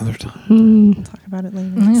 Another time. We'll talk about it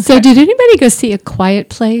later. So did anybody go see A Quiet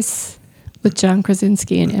Place with John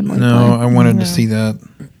Krasinski and Emily No, Blunt? I wanted to see that.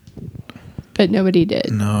 But nobody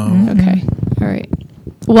did. No. Okay. All right.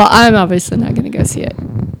 Well, I'm obviously not going to go see it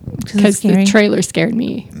because the trailer scared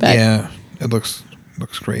me. But Yeah, it looks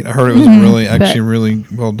great. I heard it was really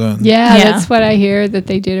well done. yeah, Yeah. that's what I hear, that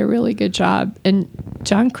they did a really good job. And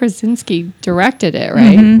John Krasinski directed it,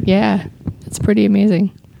 right? Yeah. It's pretty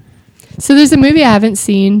amazing. So there's a movie I haven't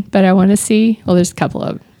seen, but I want to see. Well,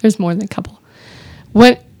 there's more than a couple.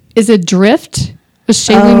 What is Adrift with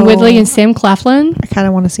Shailene Oh. Woodley and Sam Claflin? I kind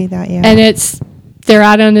of want to see that, yeah. And they're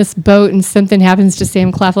out on this boat and something happens to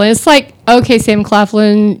Sam Claflin. It's like, okay, Sam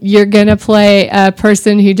Claflin, you're going to play a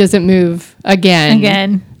person who doesn't move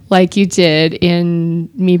again. Like you did in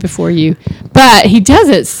Me Before You. But he does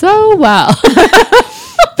it so well.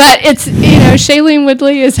 But it's, Shailene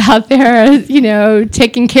Woodley is out there,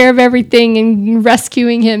 taking care of everything and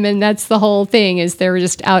rescuing him. And that's the whole thing, is they're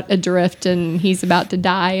just out adrift and he's about to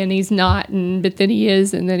die and he's not. But then he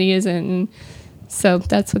is and then he isn't. And so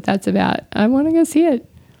that's what that's about. I want to go see it.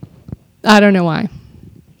 I don't know why.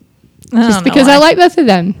 Just because I like both of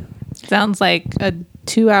them. Sounds like a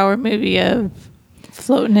 2-hour movie of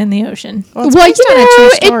floating in the ocean. Well, it's based on a true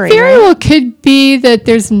story, it very right? well could be that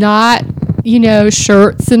there's not,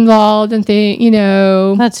 shirts involved and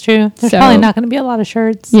things, That's true. There's So- probably not going to be a lot of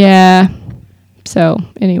shirts. Yeah. So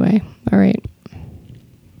anyway, all right.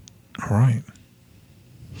 All right.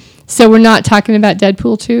 So we're not talking about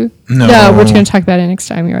Deadpool 2? No. we're just going to talk about it next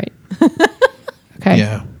time. You're right. Okay.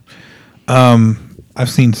 Yeah. I've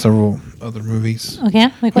seen several other movies. Okay.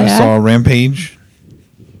 Like I what? Yeah. saw Rampage.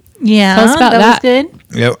 Yeah. Tell us about that. was good.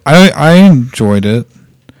 Yeah, I enjoyed it.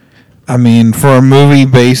 I mean, for a movie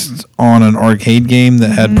based on an arcade game that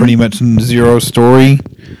had pretty much zero story,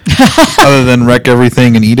 other than wreck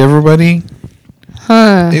everything and eat everybody,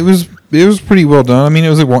 it was pretty well done. I mean, it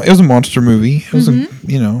was a monster movie. It was it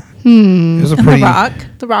was a And pretty.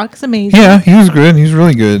 The Rock's amazing. Yeah, he was good. He was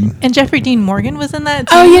really good. And Jeffrey Dean Morgan was in that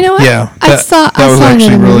too. Oh, you know what? Yeah, I saw was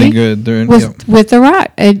actually another really movie good. with The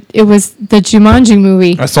Rock. It was the Jumanji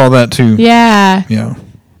movie. I saw that too. Yeah. Yeah.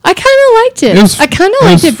 I kind of liked it. It was- I kind it of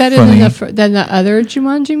liked was it better funny. than the other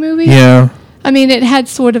Jumanji movie. Yeah. I mean, it had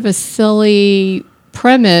sort of a silly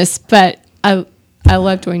premise, but I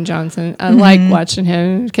love Dwayne Johnson. I like watching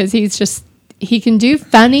him because he can do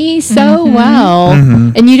funny so well,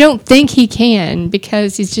 and you don't think he can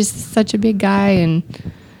because he's just such a big guy and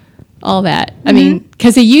all that. I mean,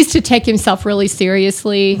 because he used to take himself really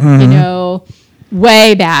seriously, you know,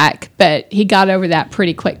 way back, but he got over that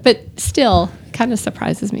pretty quick. But still, kind of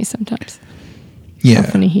surprises me sometimes how Yeah.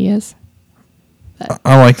 funny he is.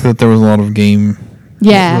 I liked that there was a lot of game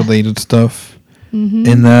Yeah. related stuff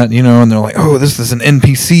in that, you know, and they're like, oh, this is an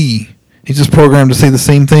NPC. He's just programmed to say the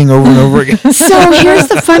same thing over and over again. So here's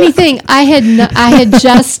the funny thing: I had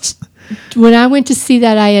just when I went to see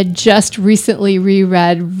that, I had just recently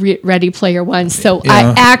reread Ready Player One, so Yeah.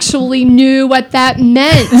 I actually knew what that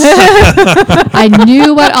meant. I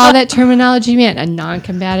knew what all that terminology meant: a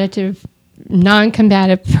non-combative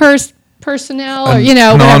personnel, or you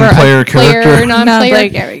know, whatever, non-player a player, character. non-player Non-player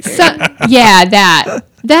character. yeah,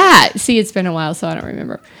 that. See, it's been a while, so I don't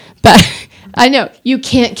remember, but. I know you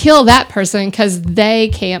can't kill that person because they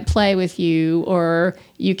can't play with you, or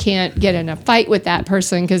you can't get in a fight with that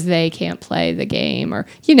person because they can't play the game, or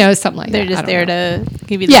you know, something like They're that. just I there don't know. to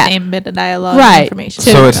give you the Yeah. same bit of dialogue Right. and information.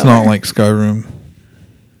 So it's not like Skyrim.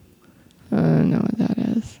 I don't know what that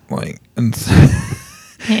is. Like, it's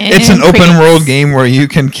an open world game where you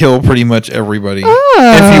can kill pretty much everybody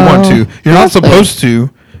if you want to. You're not lovely. supposed to,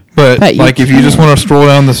 but But you like if you just want to stroll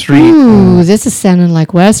down the street, Ooh, this is sounding like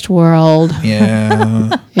Westworld.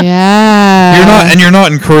 yeah. Yeah, You're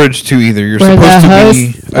not encouraged to either. You're Where supposed the to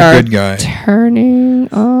be hosts a are good guy, turning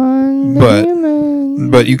on the But-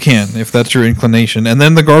 humans. but you can if that's your inclination, and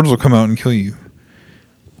then the guards will come out and kill you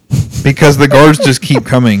because the guards just keep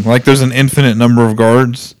coming. Like there's an infinite number of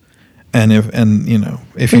guards, and if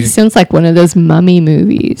It you sounds like one of those mummy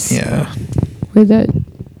movies. yeah. Where the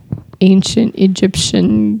ancient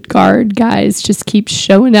Egyptian guard guys just keep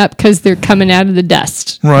showing up because they're coming out of the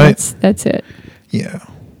dust. Right. That's it. Yeah.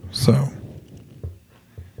 So,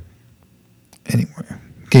 anyway,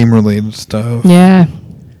 game related stuff. Yeah.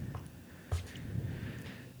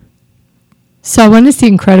 So I want to see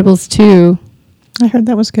Incredibles 2. I heard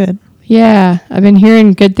that was good. Yeah, I've been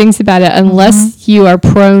hearing good things about it, unless you are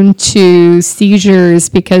prone to seizures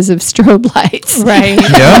because of strobe lights. Right.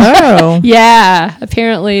 Yeah. Oh. Yeah,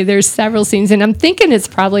 apparently there's several scenes, and I'm thinking it's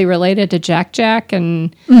probably related to Jack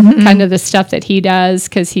and kind of the stuff that he does,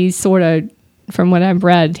 because he's sort of, from what I've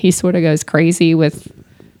read, he sort of goes crazy with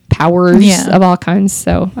powers Yeah. of all kinds.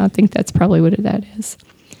 So I think that's probably what that is.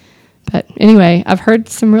 But anyway, I've heard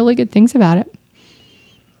some really good things about it.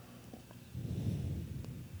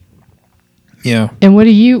 Yeah. And what are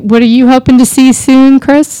you hoping to see soon,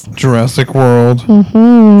 Chris? Jurassic World,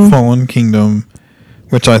 Fallen Kingdom,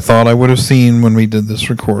 which I thought I would have seen when we did this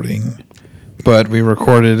recording, but we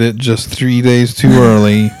recorded it just 3 days too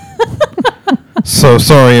early. So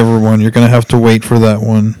sorry, everyone. You're going to have to wait for that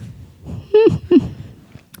one.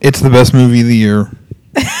 It's the best movie of the year.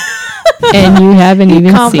 And you haven't even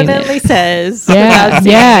seen confidently it. says. Yeah, without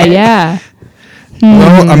seeing yeah, it. yeah.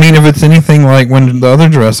 Well, I mean, if it's anything like when the other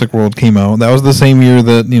Jurassic World came out, that was the same year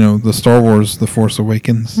that, the Star Wars The Force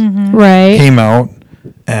Awakens Right. came out,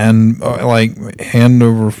 and like hand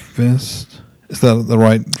over fist. Is that the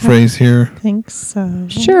right phrase here? I think so.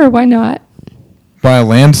 Sure, why not? By a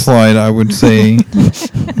landslide, I would say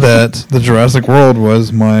that the Jurassic World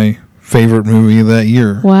was my favorite movie of that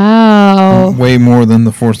year. Wow. Way more than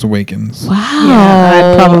The Force Awakens. Wow. Yeah,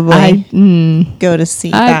 I'd probably I, go to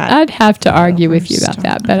see that. I'd have to argue with you about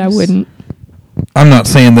that, but I wouldn't. I'm not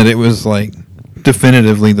saying that it was like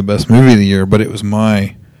definitively the best movie of the year, but it was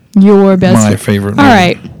my Your best. my favorite All movie.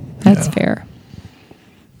 right. That's Yeah. fair.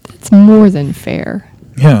 That's more than fair.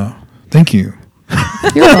 Yeah. Thank you.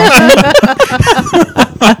 You're welcome.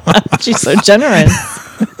 She's so generous.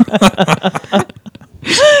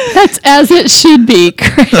 That's as it should be,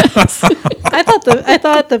 Chris. I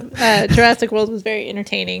thought the Jurassic World was very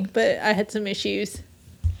entertaining, but I had some issues.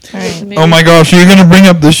 Oh my gosh, you're gonna bring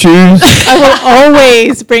up the shoes? I will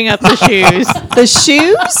always bring up the shoes. The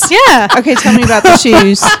shoes? Yeah. Okay, tell me about the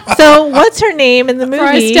shoes. So what's her name in the movie?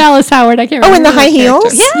 Bryce Dallas Howard. I can't Oh, remember. in the high her character.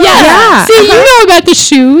 heels? Yeah. See, you know about the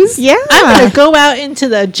shoes. Yeah. I'm gonna go out into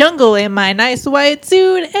the jungle in my nice white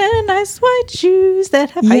suit and nice white shoes that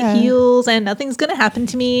have Yeah. high heels, and nothing's gonna happen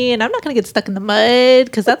to me, and I'm not gonna get stuck in the mud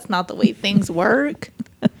because that's not the way things work.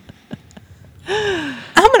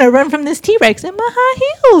 I'm gonna run from this T-Rex in my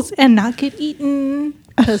high heels and not get eaten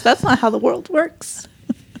because that's not how the world works.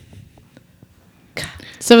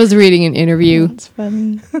 So I was reading an interview That's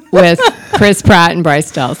funny. with Chris Pratt and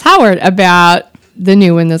Bryce Dallas Howard about the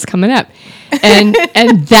new one that's coming up. And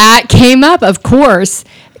that came up, of course,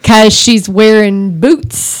 because she's wearing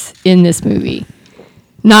boots in this movie.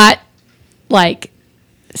 Not like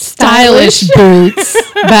stylish boots,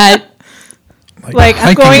 but Like, I'm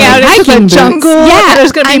hiking going out boots. into the hiking boots. jungle. Yeah,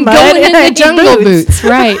 There's going to be I'm mud. going and I in the need jungle boots. boots,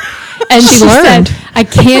 right? And she learned. said, "I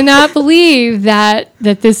cannot believe that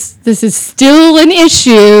this is still an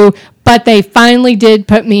issue, but they finally did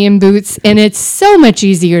put me in boots, and it's so much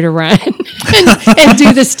easier to run and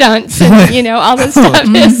do the stunts and all this stuff."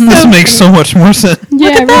 It's This so, makes so much more sense.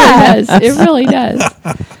 yeah, it really does. It really does.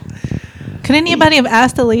 Could anybody have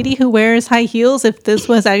asked a lady who wears high heels if this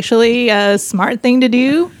was actually a smart thing to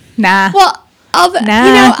do? Nah. Well,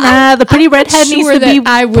 Nah, the pretty I'm not redhead needs sure to be that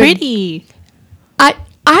I would- pretty.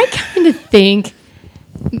 I kind of think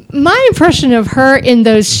my impression of her in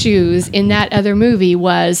those shoes in that other movie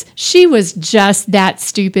was she was just that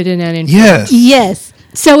stupid and uninformed. Yes. Yes.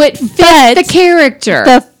 So it fits But the character.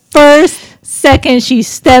 The first second she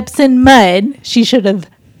steps in mud, she should have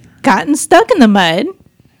gotten stuck in the mud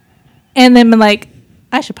and then been like,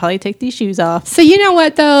 I should probably take these shoes off. So you know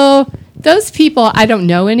what though? Those people, I don't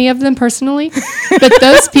know any of them personally, but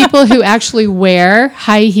those people who actually wear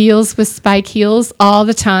high heels with spike heels all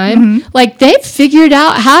the time, like they've figured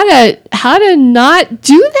out how to not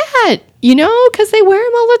do that, because they wear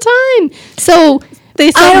them all the time. So They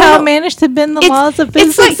I don't somehow know. managed to bend the laws of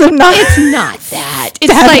it's physics like, of not. it's not that.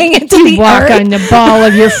 It's stabbing like into you the walk earth. on the ball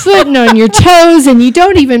of your foot and on your toes, and you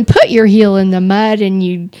don't even put your heel in the mud, and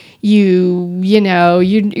you're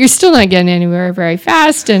still not getting anywhere very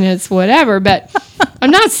fast, and it's whatever. But I'm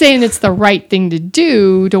not saying it's the right thing to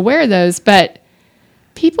do to wear those, but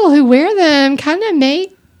people who wear them kind of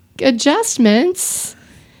make adjustments.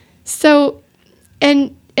 So,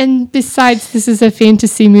 and besides, this is a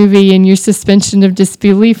fantasy movie, and your suspension of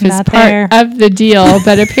disbelief is Not part there. of the deal.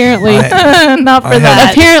 But apparently, Not for I had-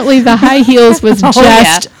 that. apparently, the high heels was Oh, yeah.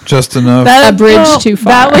 just Just enough. a bridge too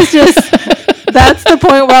far. That was just, that's the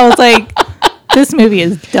point where I was like, this movie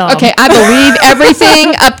is dumb. okay. I believe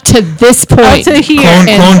everything up to this Up point. to here.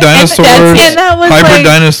 Clone dinosaurs, and that was hybrid like-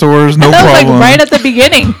 dinosaurs, no That was problem. like right at the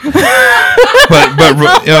beginning.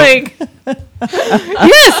 but yeah, Like,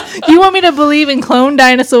 yes, you want me to believe in clone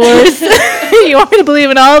dinosaurs? You want me to believe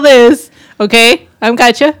in all this? Okay, I'm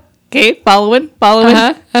gotcha. Okay, following.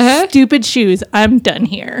 Stupid shoes. I'm done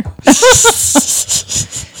here.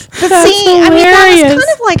 But see, I mean, that was hilarious.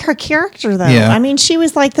 kind of like her character, though. Yeah. I mean, she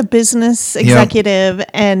was like the business executive,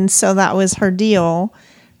 and so that was her deal.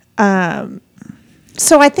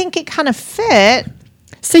 So I think it kind of fit.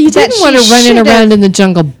 So you That didn't want she to run should've- around in the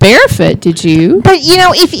jungle barefoot, did you? But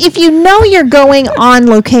if you know you're going on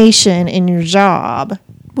location in your job,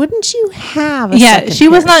 wouldn't you have? Yeah, she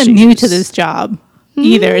was not new to this job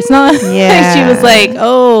either. It's not like she was like,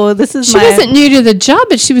 oh, this is She wasn't new to the job,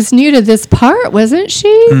 but she was new to this part, wasn't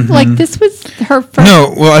she? Like this was her first.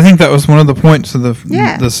 no. Well, I think that was one of the points of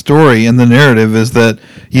the story and the narrative is that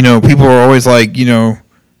people are always like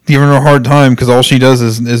giving her a hard time because all she does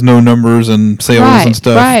is know numbers and sales Right, and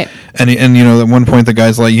stuff. right. And at one point the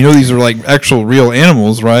guy's like, these are like actual real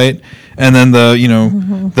animals, right? And then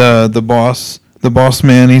the boss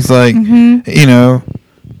man, he's like,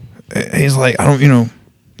 he's like, I don't,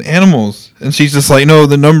 the animals, and she's just like, no,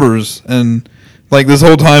 the numbers, and like this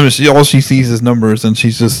whole time all she sees is numbers, and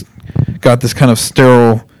she's just got this kind of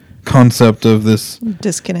sterile concept of this.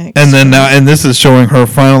 disconnect. And then and this is showing her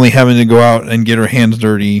finally having to go out and get her hands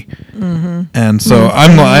dirty. And so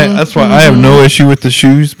that's why I have no issue with the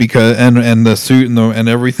shoes because and the suit and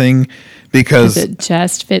everything because It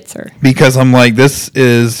just fits her. because I'm like, this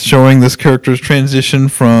is showing this character's transition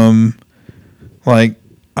from like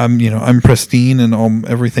I'm pristine and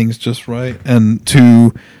everything's just right, and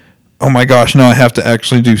to oh my gosh, now I have to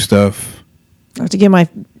actually do stuff. I have to get my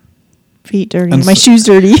feet dirty, And my so- shoes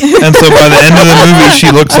dirty. And so by the end of the movie,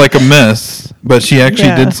 she looks like a mess, but she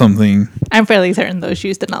actually did something. I'm fairly certain those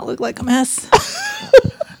shoes did not look like a mess.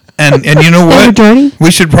 And you know They were what? dirty?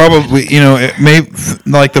 We should probably it may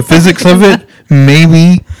like the physics of it.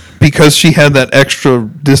 Maybe because she had that extra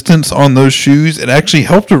distance on those shoes, it actually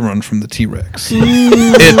helped her run from the T-Rex. She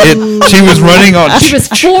was running on. She was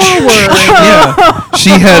forward. Yeah,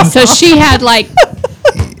 she had. So she had like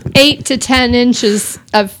 8 to 10 inches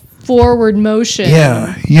of forward motion.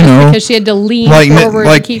 Yeah, Because she had to lean forward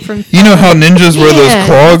to keep from. how ninjas wear those Yeah,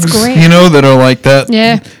 clogs, that's great. that are like that.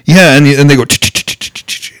 Yeah. Yeah, and they go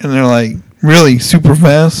and they're like really super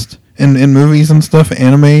fast in movies and stuff,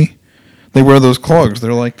 anime. They wear those clogs.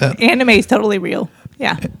 They're like that. Anime is totally real.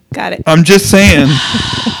 Yeah, got it. I'm just saying,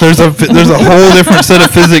 there's a whole different set of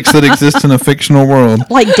physics that exists in a fictional world.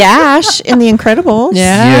 Like Dash in The Incredibles.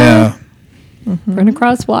 Yeah. Yeah. Run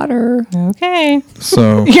across water. Okay.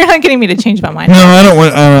 So You're not getting me to change my mind. no, I don't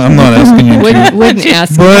want. I'm not asking you to. Wouldn't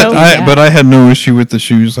ask. But me. I had no issue with the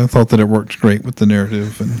shoes. I thought that it worked great with the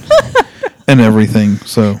narrative and everything.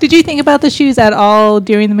 So Did you think about the shoes at all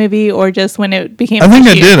during the movie, or just when it became? I think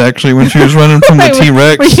I did actually when she was running from the Like,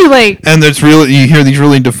 T-Rex. were you like? And there's really, you hear these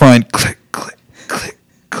really defined click, click, click,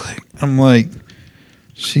 click. I'm like,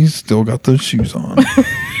 she's still got those shoes on.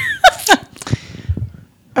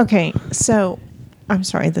 Okay, so I'm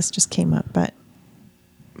sorry, this just came up, but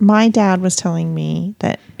my dad was telling me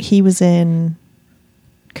that he was in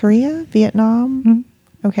Korea, Vietnam.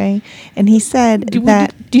 Okay, and he said Do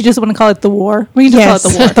you just want to call it the war? We can just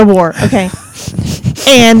call it the war. Okay.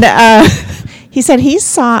 And he said he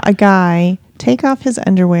saw a guy take off his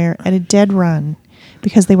underwear at a dead run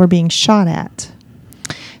because they were being shot at.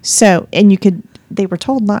 So, and they were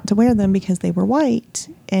told not to wear them because they were white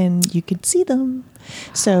and you could see them.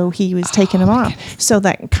 So he was taking them off. So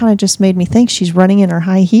that kind of just made me think she's running in her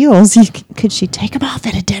high heels. Could she take them off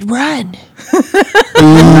at a dead run?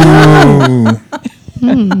 Ooh.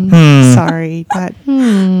 Sorry, but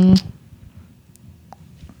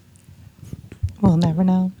We'll never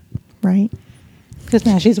know, right. because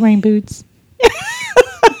now she's wearing boots.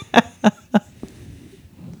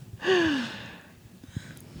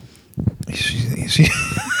 She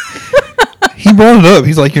he brought it up.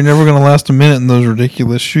 He's like, you're never going to last a minute in those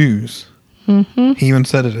ridiculous shoes. Mm-hmm. He even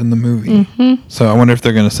said it in the movie. Mm-hmm. So I wonder if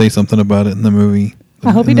they're going to say something about it in the movie.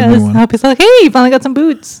 I hope he does. I hope he's like, hey, you finally got some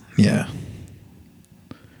boots. Yeah.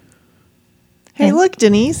 Hey, look,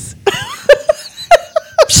 Denise.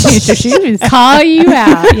 Change your shoes. Call you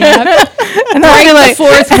out. Yep. And then Break you're the like,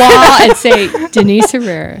 fourth wall and say, Denise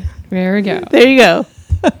Herrera. There we go. there you go.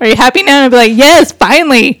 Are you happy now? And I'll be like, yes,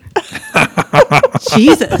 finally.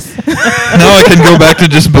 Jesus. Now I can go back to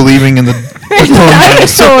just believing in the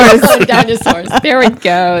Dinosaurs. Oh, dinosaurs. There we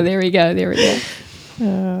go. There we go. There we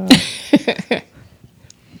go.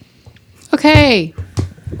 Okay.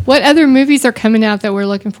 What other movies are coming out that we're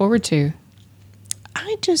looking forward to?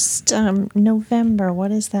 I just November.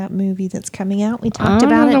 What is that movie that's coming out? We talked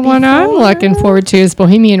about it. The one I'm before. looking forward to is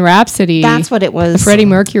Bohemian Rhapsody. That's what it was. The Freddie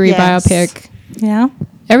Mercury Yes. biopic. Yeah.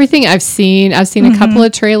 Everything I've seen a couple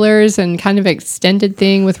of trailers and kind of extended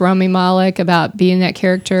thing with Rami Malek about being that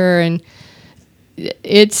character, and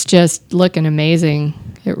it's just looking amazing.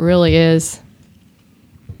 It really is.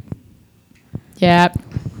 Yeah.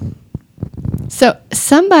 So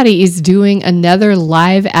somebody is doing another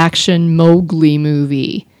live action Mowgli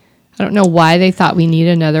movie. I don't know why they thought we need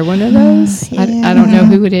another one of those. I don't know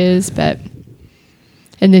who it is, but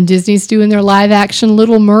and then Disney's doing their live action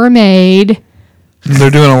Little Mermaid. They're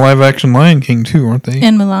doing a live action Lion King too, aren't they?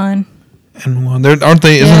 In Milan. And aren't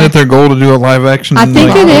they? Isn't it their goal to do a live action? I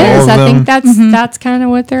think it is. I think that's. that's kind of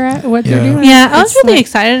what they're doing. Yeah, I was It's really like-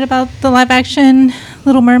 excited about the live action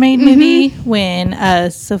Little Mermaid movie when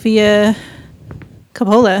Sophia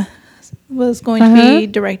Coppola was going to be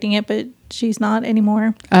directing it, but she's not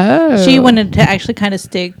anymore. Oh, She wanted to actually kind of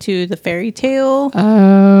stick to the fairy tale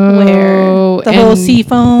Oh, where the whole and sea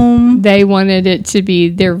foam. They wanted it to be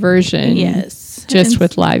their version. Yes. just And-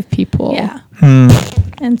 with live people. Yeah.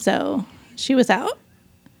 And so she was out.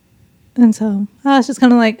 And so I was just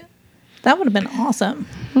kind of like, that would have been awesome.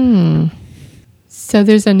 So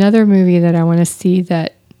there's another movie that I want to see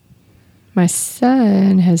that my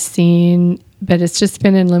son has seen, but it's just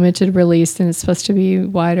been in limited release and it's supposed to be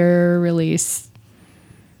wider release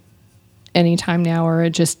anytime now, or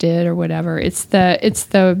it just did, or whatever. It's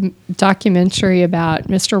the documentary about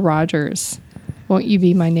Mr. Rogers. Won't You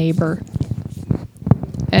Be My Neighbor?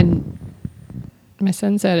 And my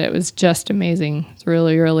son said it was just amazing. It's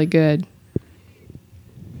really, really good.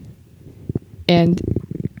 And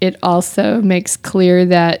it also makes clear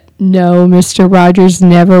that no, Mr. Rogers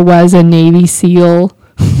never was a Navy SEAL.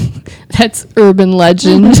 That's urban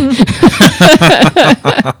legend.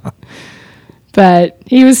 But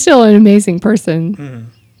he was still an amazing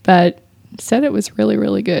person. But said it was really,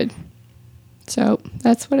 really good. So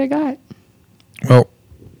that's what I got. Well,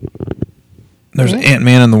 there's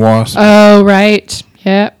Ant-Man and the Wasp. Oh, right.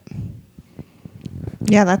 Yep.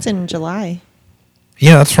 Yeah, that's in July.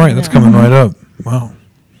 Yeah, that's right. That's coming right up. Wow.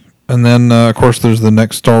 And then, of course, there's the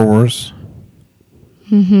next Star Wars.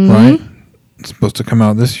 Right? It's supposed to come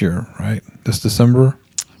out this year, right? This December?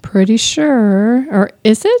 Pretty sure. Or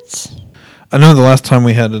is it? I know the last time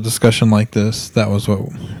we had a discussion like this, that was what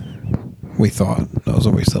we thought. That was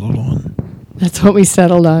what we settled on. That's what we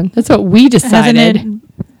settled on. That's what we decided. Hasn't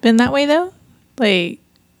it been that way, though? Like,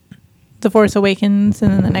 The Force Awakens,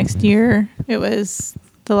 and then the next year, it was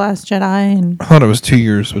The Last Jedi. And I thought it was 2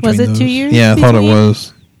 years between Was it those. 2 years Yeah, I thought it between?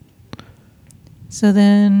 was. So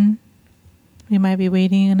then we might be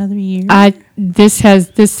waiting another year. This says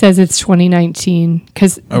it's 2019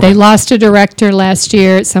 because Okay. they lost a director last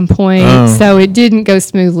year at some point, Oh. so it didn't go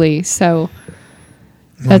smoothly. So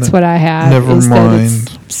that's ne- what I have. never is that mind.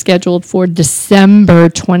 it's scheduled for December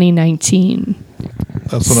 2019.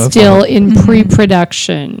 That's what I Still thought. in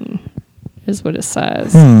pre-production, is what it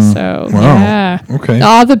says. So Wow. yeah, Okay.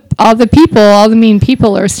 all the main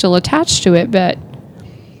people are still attached to it, but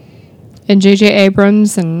and J.J.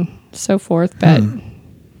 Abrams and so forth, but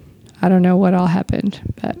I don't know what all happened.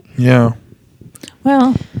 But Yeah.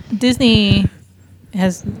 Well, Disney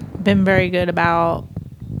has been very good about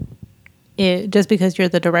it. Just because you're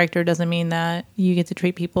the director doesn't mean that you get to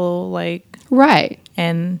treat people like, right,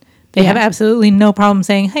 and they Yeah. have absolutely no problem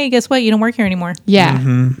saying, hey, guess what? You don't work here anymore. yeah,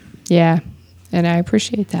 Mm-hmm. yeah, and I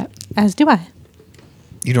appreciate that. As do I.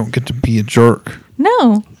 You don't get to be a jerk.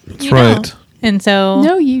 No. That's you right. don't. And so,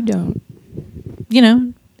 No, you don't. you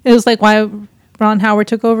know, it was like why Ron Howard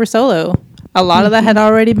took over Solo. A lot of that had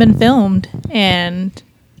already been filmed, and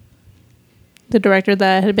the director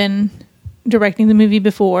that had been directing the movie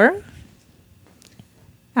before,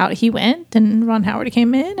 out he went, and Ron Howard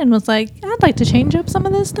came in and was like, I'd like to change up some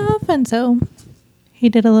of this stuff, and so he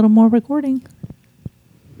did a little more recording.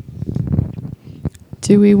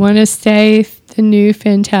 Do we want to say the new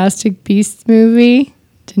Fantastic Beasts movie?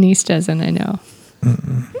 Denise doesn't, I know.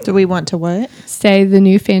 Do we want to what? Say the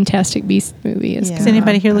new Fantastic Beasts movie is Yeah. Is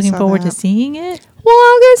anybody here I looking saw forward to that. seeing it? Well,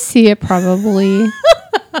 I'll go see it probably.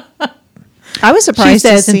 I was She surprised to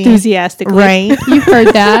says see. enthusiastically. Right. You heard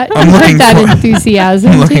that. I'm You looking heard that for-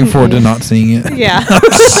 enthusiasm. I'm looking didn't forward you? to not seeing it. Yeah.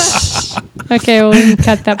 Okay, well, we can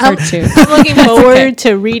cut that part too. I'm looking forward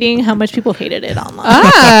to reading how much people hated it online.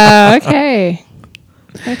 Ah, okay.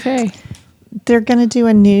 Okay. They're going to do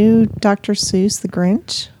a new Dr. Seuss, The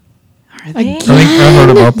Grinch. Are they? I think I heard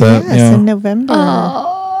about that. Yes, Yeah. in November.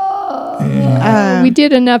 We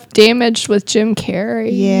did enough damage with Jim Carrey.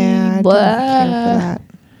 Yeah, I don't Blah. care for that.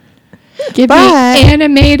 Give But- me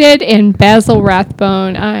animated and Basil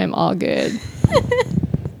Rathbone. I'm all good.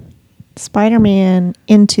 Spider-Man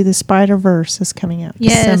Into the Spider-Verse is coming out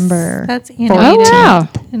December. That's 14th. animated. Oh, wow.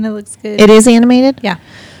 And it looks good. It is animated? Yeah.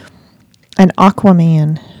 And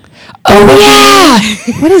Aquaman. Oh, yeah.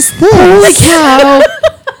 What is this? Holy cow.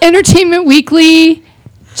 Entertainment Weekly.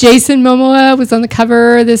 Jason Momoa was on the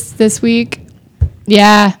cover this week.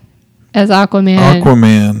 Yeah. As Aquaman.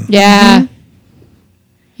 Aquaman. Yeah.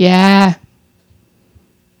 Yeah.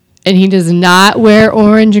 And he does not wear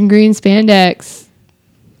orange and green spandex.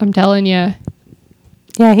 I'm telling you.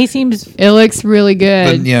 Yeah, he seems. It looks really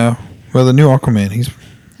good. But yeah. Well, the new Aquaman. He's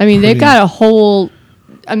I mean, they've pretty- got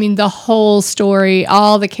the whole story,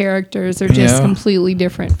 all the characters are just Yeah. completely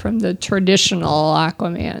different from the traditional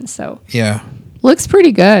Aquaman. So, yeah. looks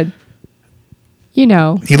pretty good. You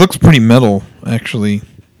know. He looks pretty metal, actually.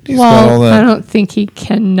 He's got all Well, that. I don't think he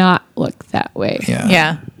cannot look that way. Yeah.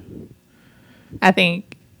 Yeah. I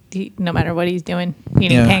think no matter what he's doing,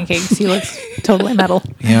 eating Yeah. pancakes, he looks totally metal.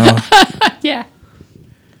 Yeah. Yeah.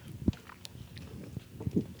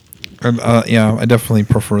 Yeah. I definitely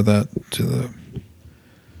prefer that to the.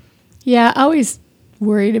 Yeah, I always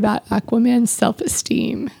worried about Aquaman's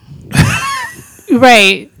self-esteem.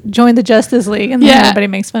 Right. Join the Justice League and then Yeah. everybody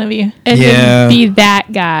makes fun of you. And Yeah. then be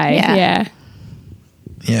that guy. Yeah. Yeah.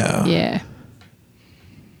 Yeah. Yeah.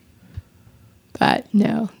 But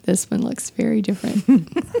no, this one looks very different.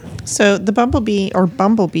 So the Bumblebee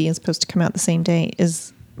is supposed to come out the same day.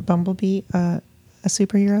 Is Bumblebee a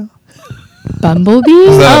superhero? Bumblebee?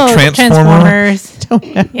 Is that a transformer? Transformers.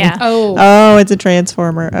 Don't know. Yeah. Oh. Oh, it's a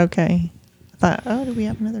transformer. Okay. I thought, do we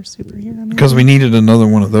have another superhero movie? Because we needed another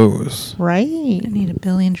one of those. Right. I need a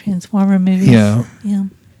billion Transformer movies. Yeah. Yeah.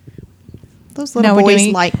 Those little boys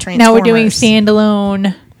like Transformers. Now we're doing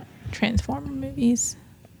standalone Transformer movies.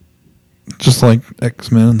 Just like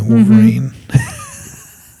X-Men and the Mm-hmm. Wolverine.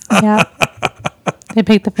 Yeah. They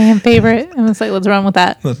picked the fan favorite and was like, let's run with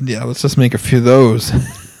that. Let's just make a few of those.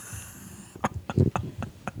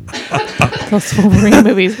 Those Wolverine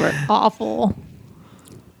movies were awful.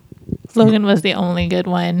 Logan was the only good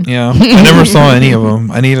one. Yeah. I never saw any of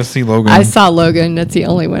them. I need to see Logan. I saw Logan. That's the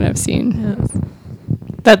only one I've seen.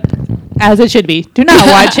 That, as it should be. Do not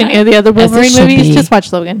watch any of the other As it Wolverine should movies. be. Just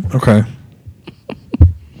watch Logan. Okay.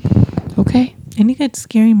 Okay. Any good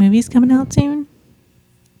scary movies coming out soon?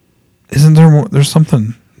 Isn't there more? There's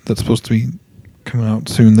something that's supposed to be coming out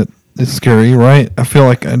soon that is scary, right? I feel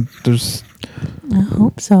like there's I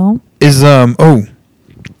hope so. I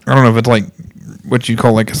don't know if it's like what you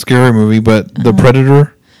call like a scary movie, but The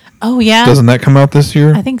Predator, Oh, yeah. doesn't that come out this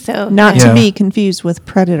year? I think so. Not Yeah. to be confused with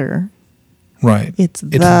Predator. Right. It's the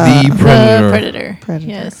the Predator. The Predator. Predator.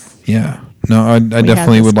 Yes. Yeah. No, I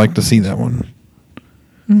definitely this would like to see that one.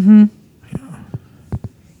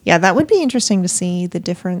 Yeah, that would be interesting to see the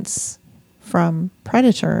difference from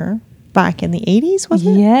Predator back in the 80s, was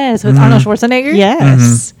it? Yes, with Arnold Schwarzenegger.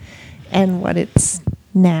 Yes. And what it's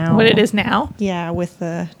now. What it is now. Yeah, with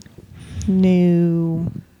the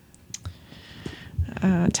new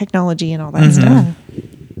technology and all that stuff.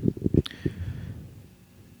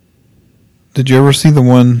 Did you ever see the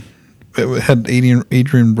one that had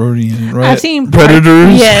Adrian Brody in it, right? I've seen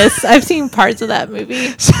Predators. Yes, I've seen parts of that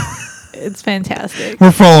movie. It's fantastic.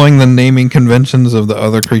 We're following the naming conventions of the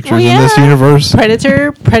other creatures in this universe.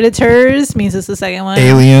 Predator, Predators means it's the second one.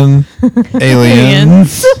 Alien.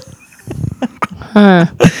 Aliens. Huh.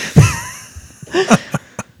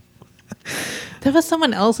 There was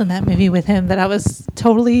someone else in that movie with him that I was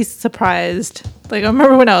totally surprised. Like I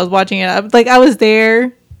remember when I was watching it, I was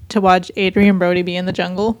there to watch Adrian Brody be in the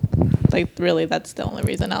jungle. Like really, that's the only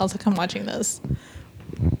reason I was like, I'm watching this.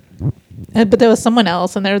 But there was someone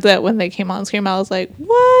else, and there's that when they came on screen, I was like,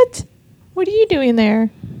 "What? What are you doing there?"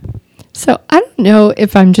 So I don't know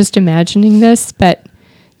if I'm just imagining this, but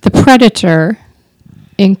the Predator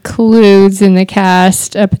includes in the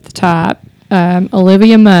cast up at the top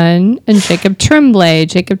Olivia Munn and Jacob Tremblay.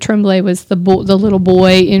 Jacob Tremblay was the little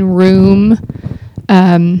boy in Room.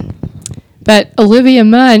 But Olivia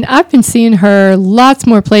Munn, I've been seeing her lots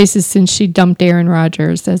more places since she dumped Aaron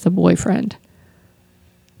Rodgers as a boyfriend.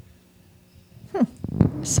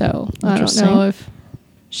 So I don't know if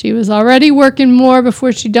she was already working more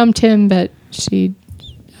before she dumped him, but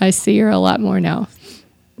I see her a lot more now.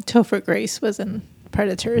 Topher Grace was in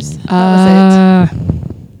Predators. That was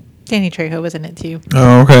it. Danny Trejo was in it too.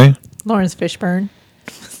 Oh, okay. Lawrence Fishburne.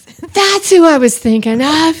 That's who I was thinking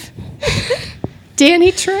of.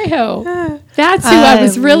 Danny Trejo. That's who I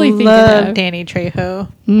was really thinking of. Danny Trejo.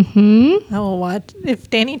 Mm-hmm. I will watch. If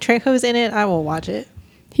Danny Trejo's in it, I will watch it.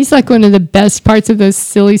 He's like one of the best parts of those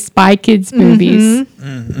silly Spy Kids movies.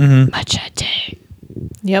 Machete.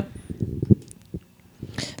 Yep.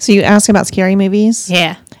 So you asked about scary movies?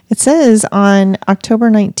 Yeah. It says on October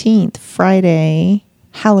 19th, Friday,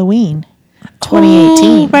 Halloween,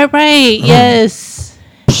 2018. Oh, right. Yes.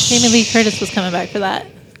 Jamie Lee Curtis was coming back for that.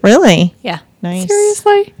 Really? Yeah. Nice.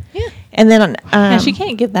 Seriously? Yeah. And then And she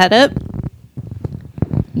can't give that up.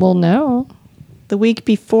 Well, no. the week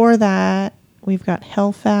before that, we've got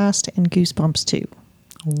Hellfast and Goosebumps 2.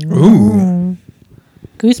 Ooh.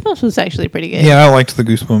 Goosebumps was actually pretty good. Yeah, I liked the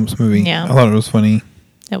Goosebumps movie. Yeah. I thought it was funny.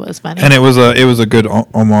 It was funny. And it was a good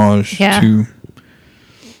homage Yeah. to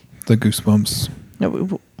the Goosebumps.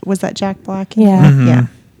 No, was that Jack Black? Yeah. Yeah.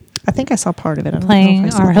 I think I saw part of it. I don't know Playing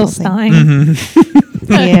if I saw the R.L. whole thing. Stein.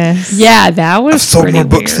 Yes. Yeah, that was I've sold pretty more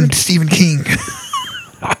books weird. than Stephen King.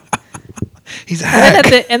 He's a And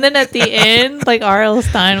hack. then at the end, like R.L.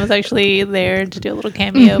 Stein was actually there to do a little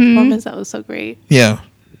cameo performance. That was so great. Yeah.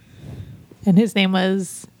 And his name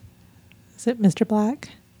is it Mr. Black?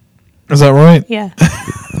 Is that right? Yeah.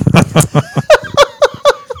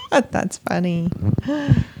 That's funny.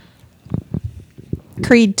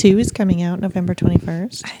 Creed 2 is coming out November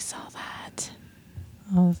 21st. I saw that.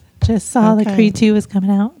 I just saw the Okay. Creed 2 was coming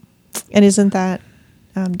out. And isn't that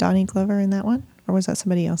Donnie Glover in that one? Or was that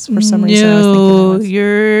somebody else? For some reason, I was thinking No, that was.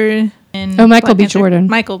 you're in Oh, Michael Black B. Panther. Jordan.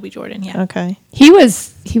 Michael B. Jordan, yeah. Okay. He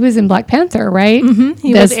was in Black Panther, right? Mm-hmm.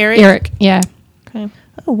 He was That's Eric. Eric, yeah. Okay.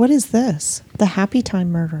 Oh, what is this? The Happy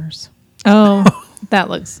Time Murders. Oh, that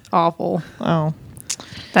looks awful. Oh.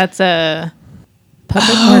 That's a puppet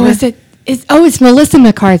Oh, murder. is it? It's Melissa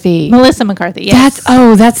McCarthy. Melissa McCarthy, yes.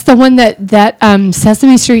 That's the one that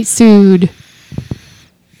Sesame Street sued.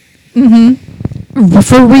 Mm-hmm.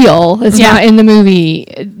 For real. It's Yeah. not in the movie.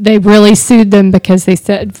 They really sued them because they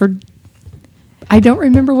said I don't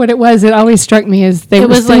remember what it was. It always struck me as they It were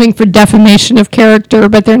was suing like- for defamation of character,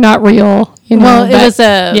 but they're not real. You know, Well, it but- was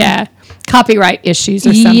a- yeah, copyright issues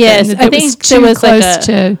or something. Yes, That I it was think too there was like close a-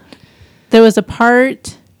 to. There was a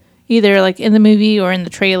part, either like in the movie or in the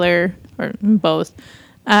trailer, or both,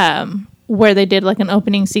 where they did like an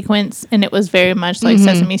opening sequence, and it was very much like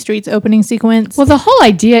Sesame Street's opening sequence. Well, the whole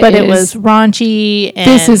idea but is it was raunchy. And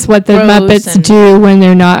this is what the gross Muppets and- do when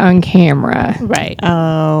they're not on camera. Right.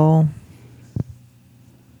 Oh.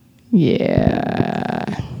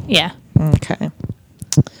 Yeah. Yeah. Okay.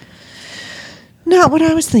 Not what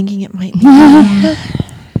I was thinking it might be.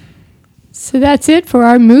 So that's it for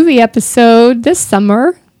our movie episode this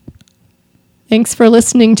summer. Thanks for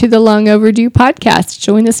listening to the Long Overdue podcast.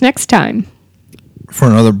 Join us next time. For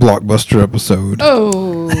another blockbuster episode.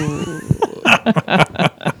 Oh.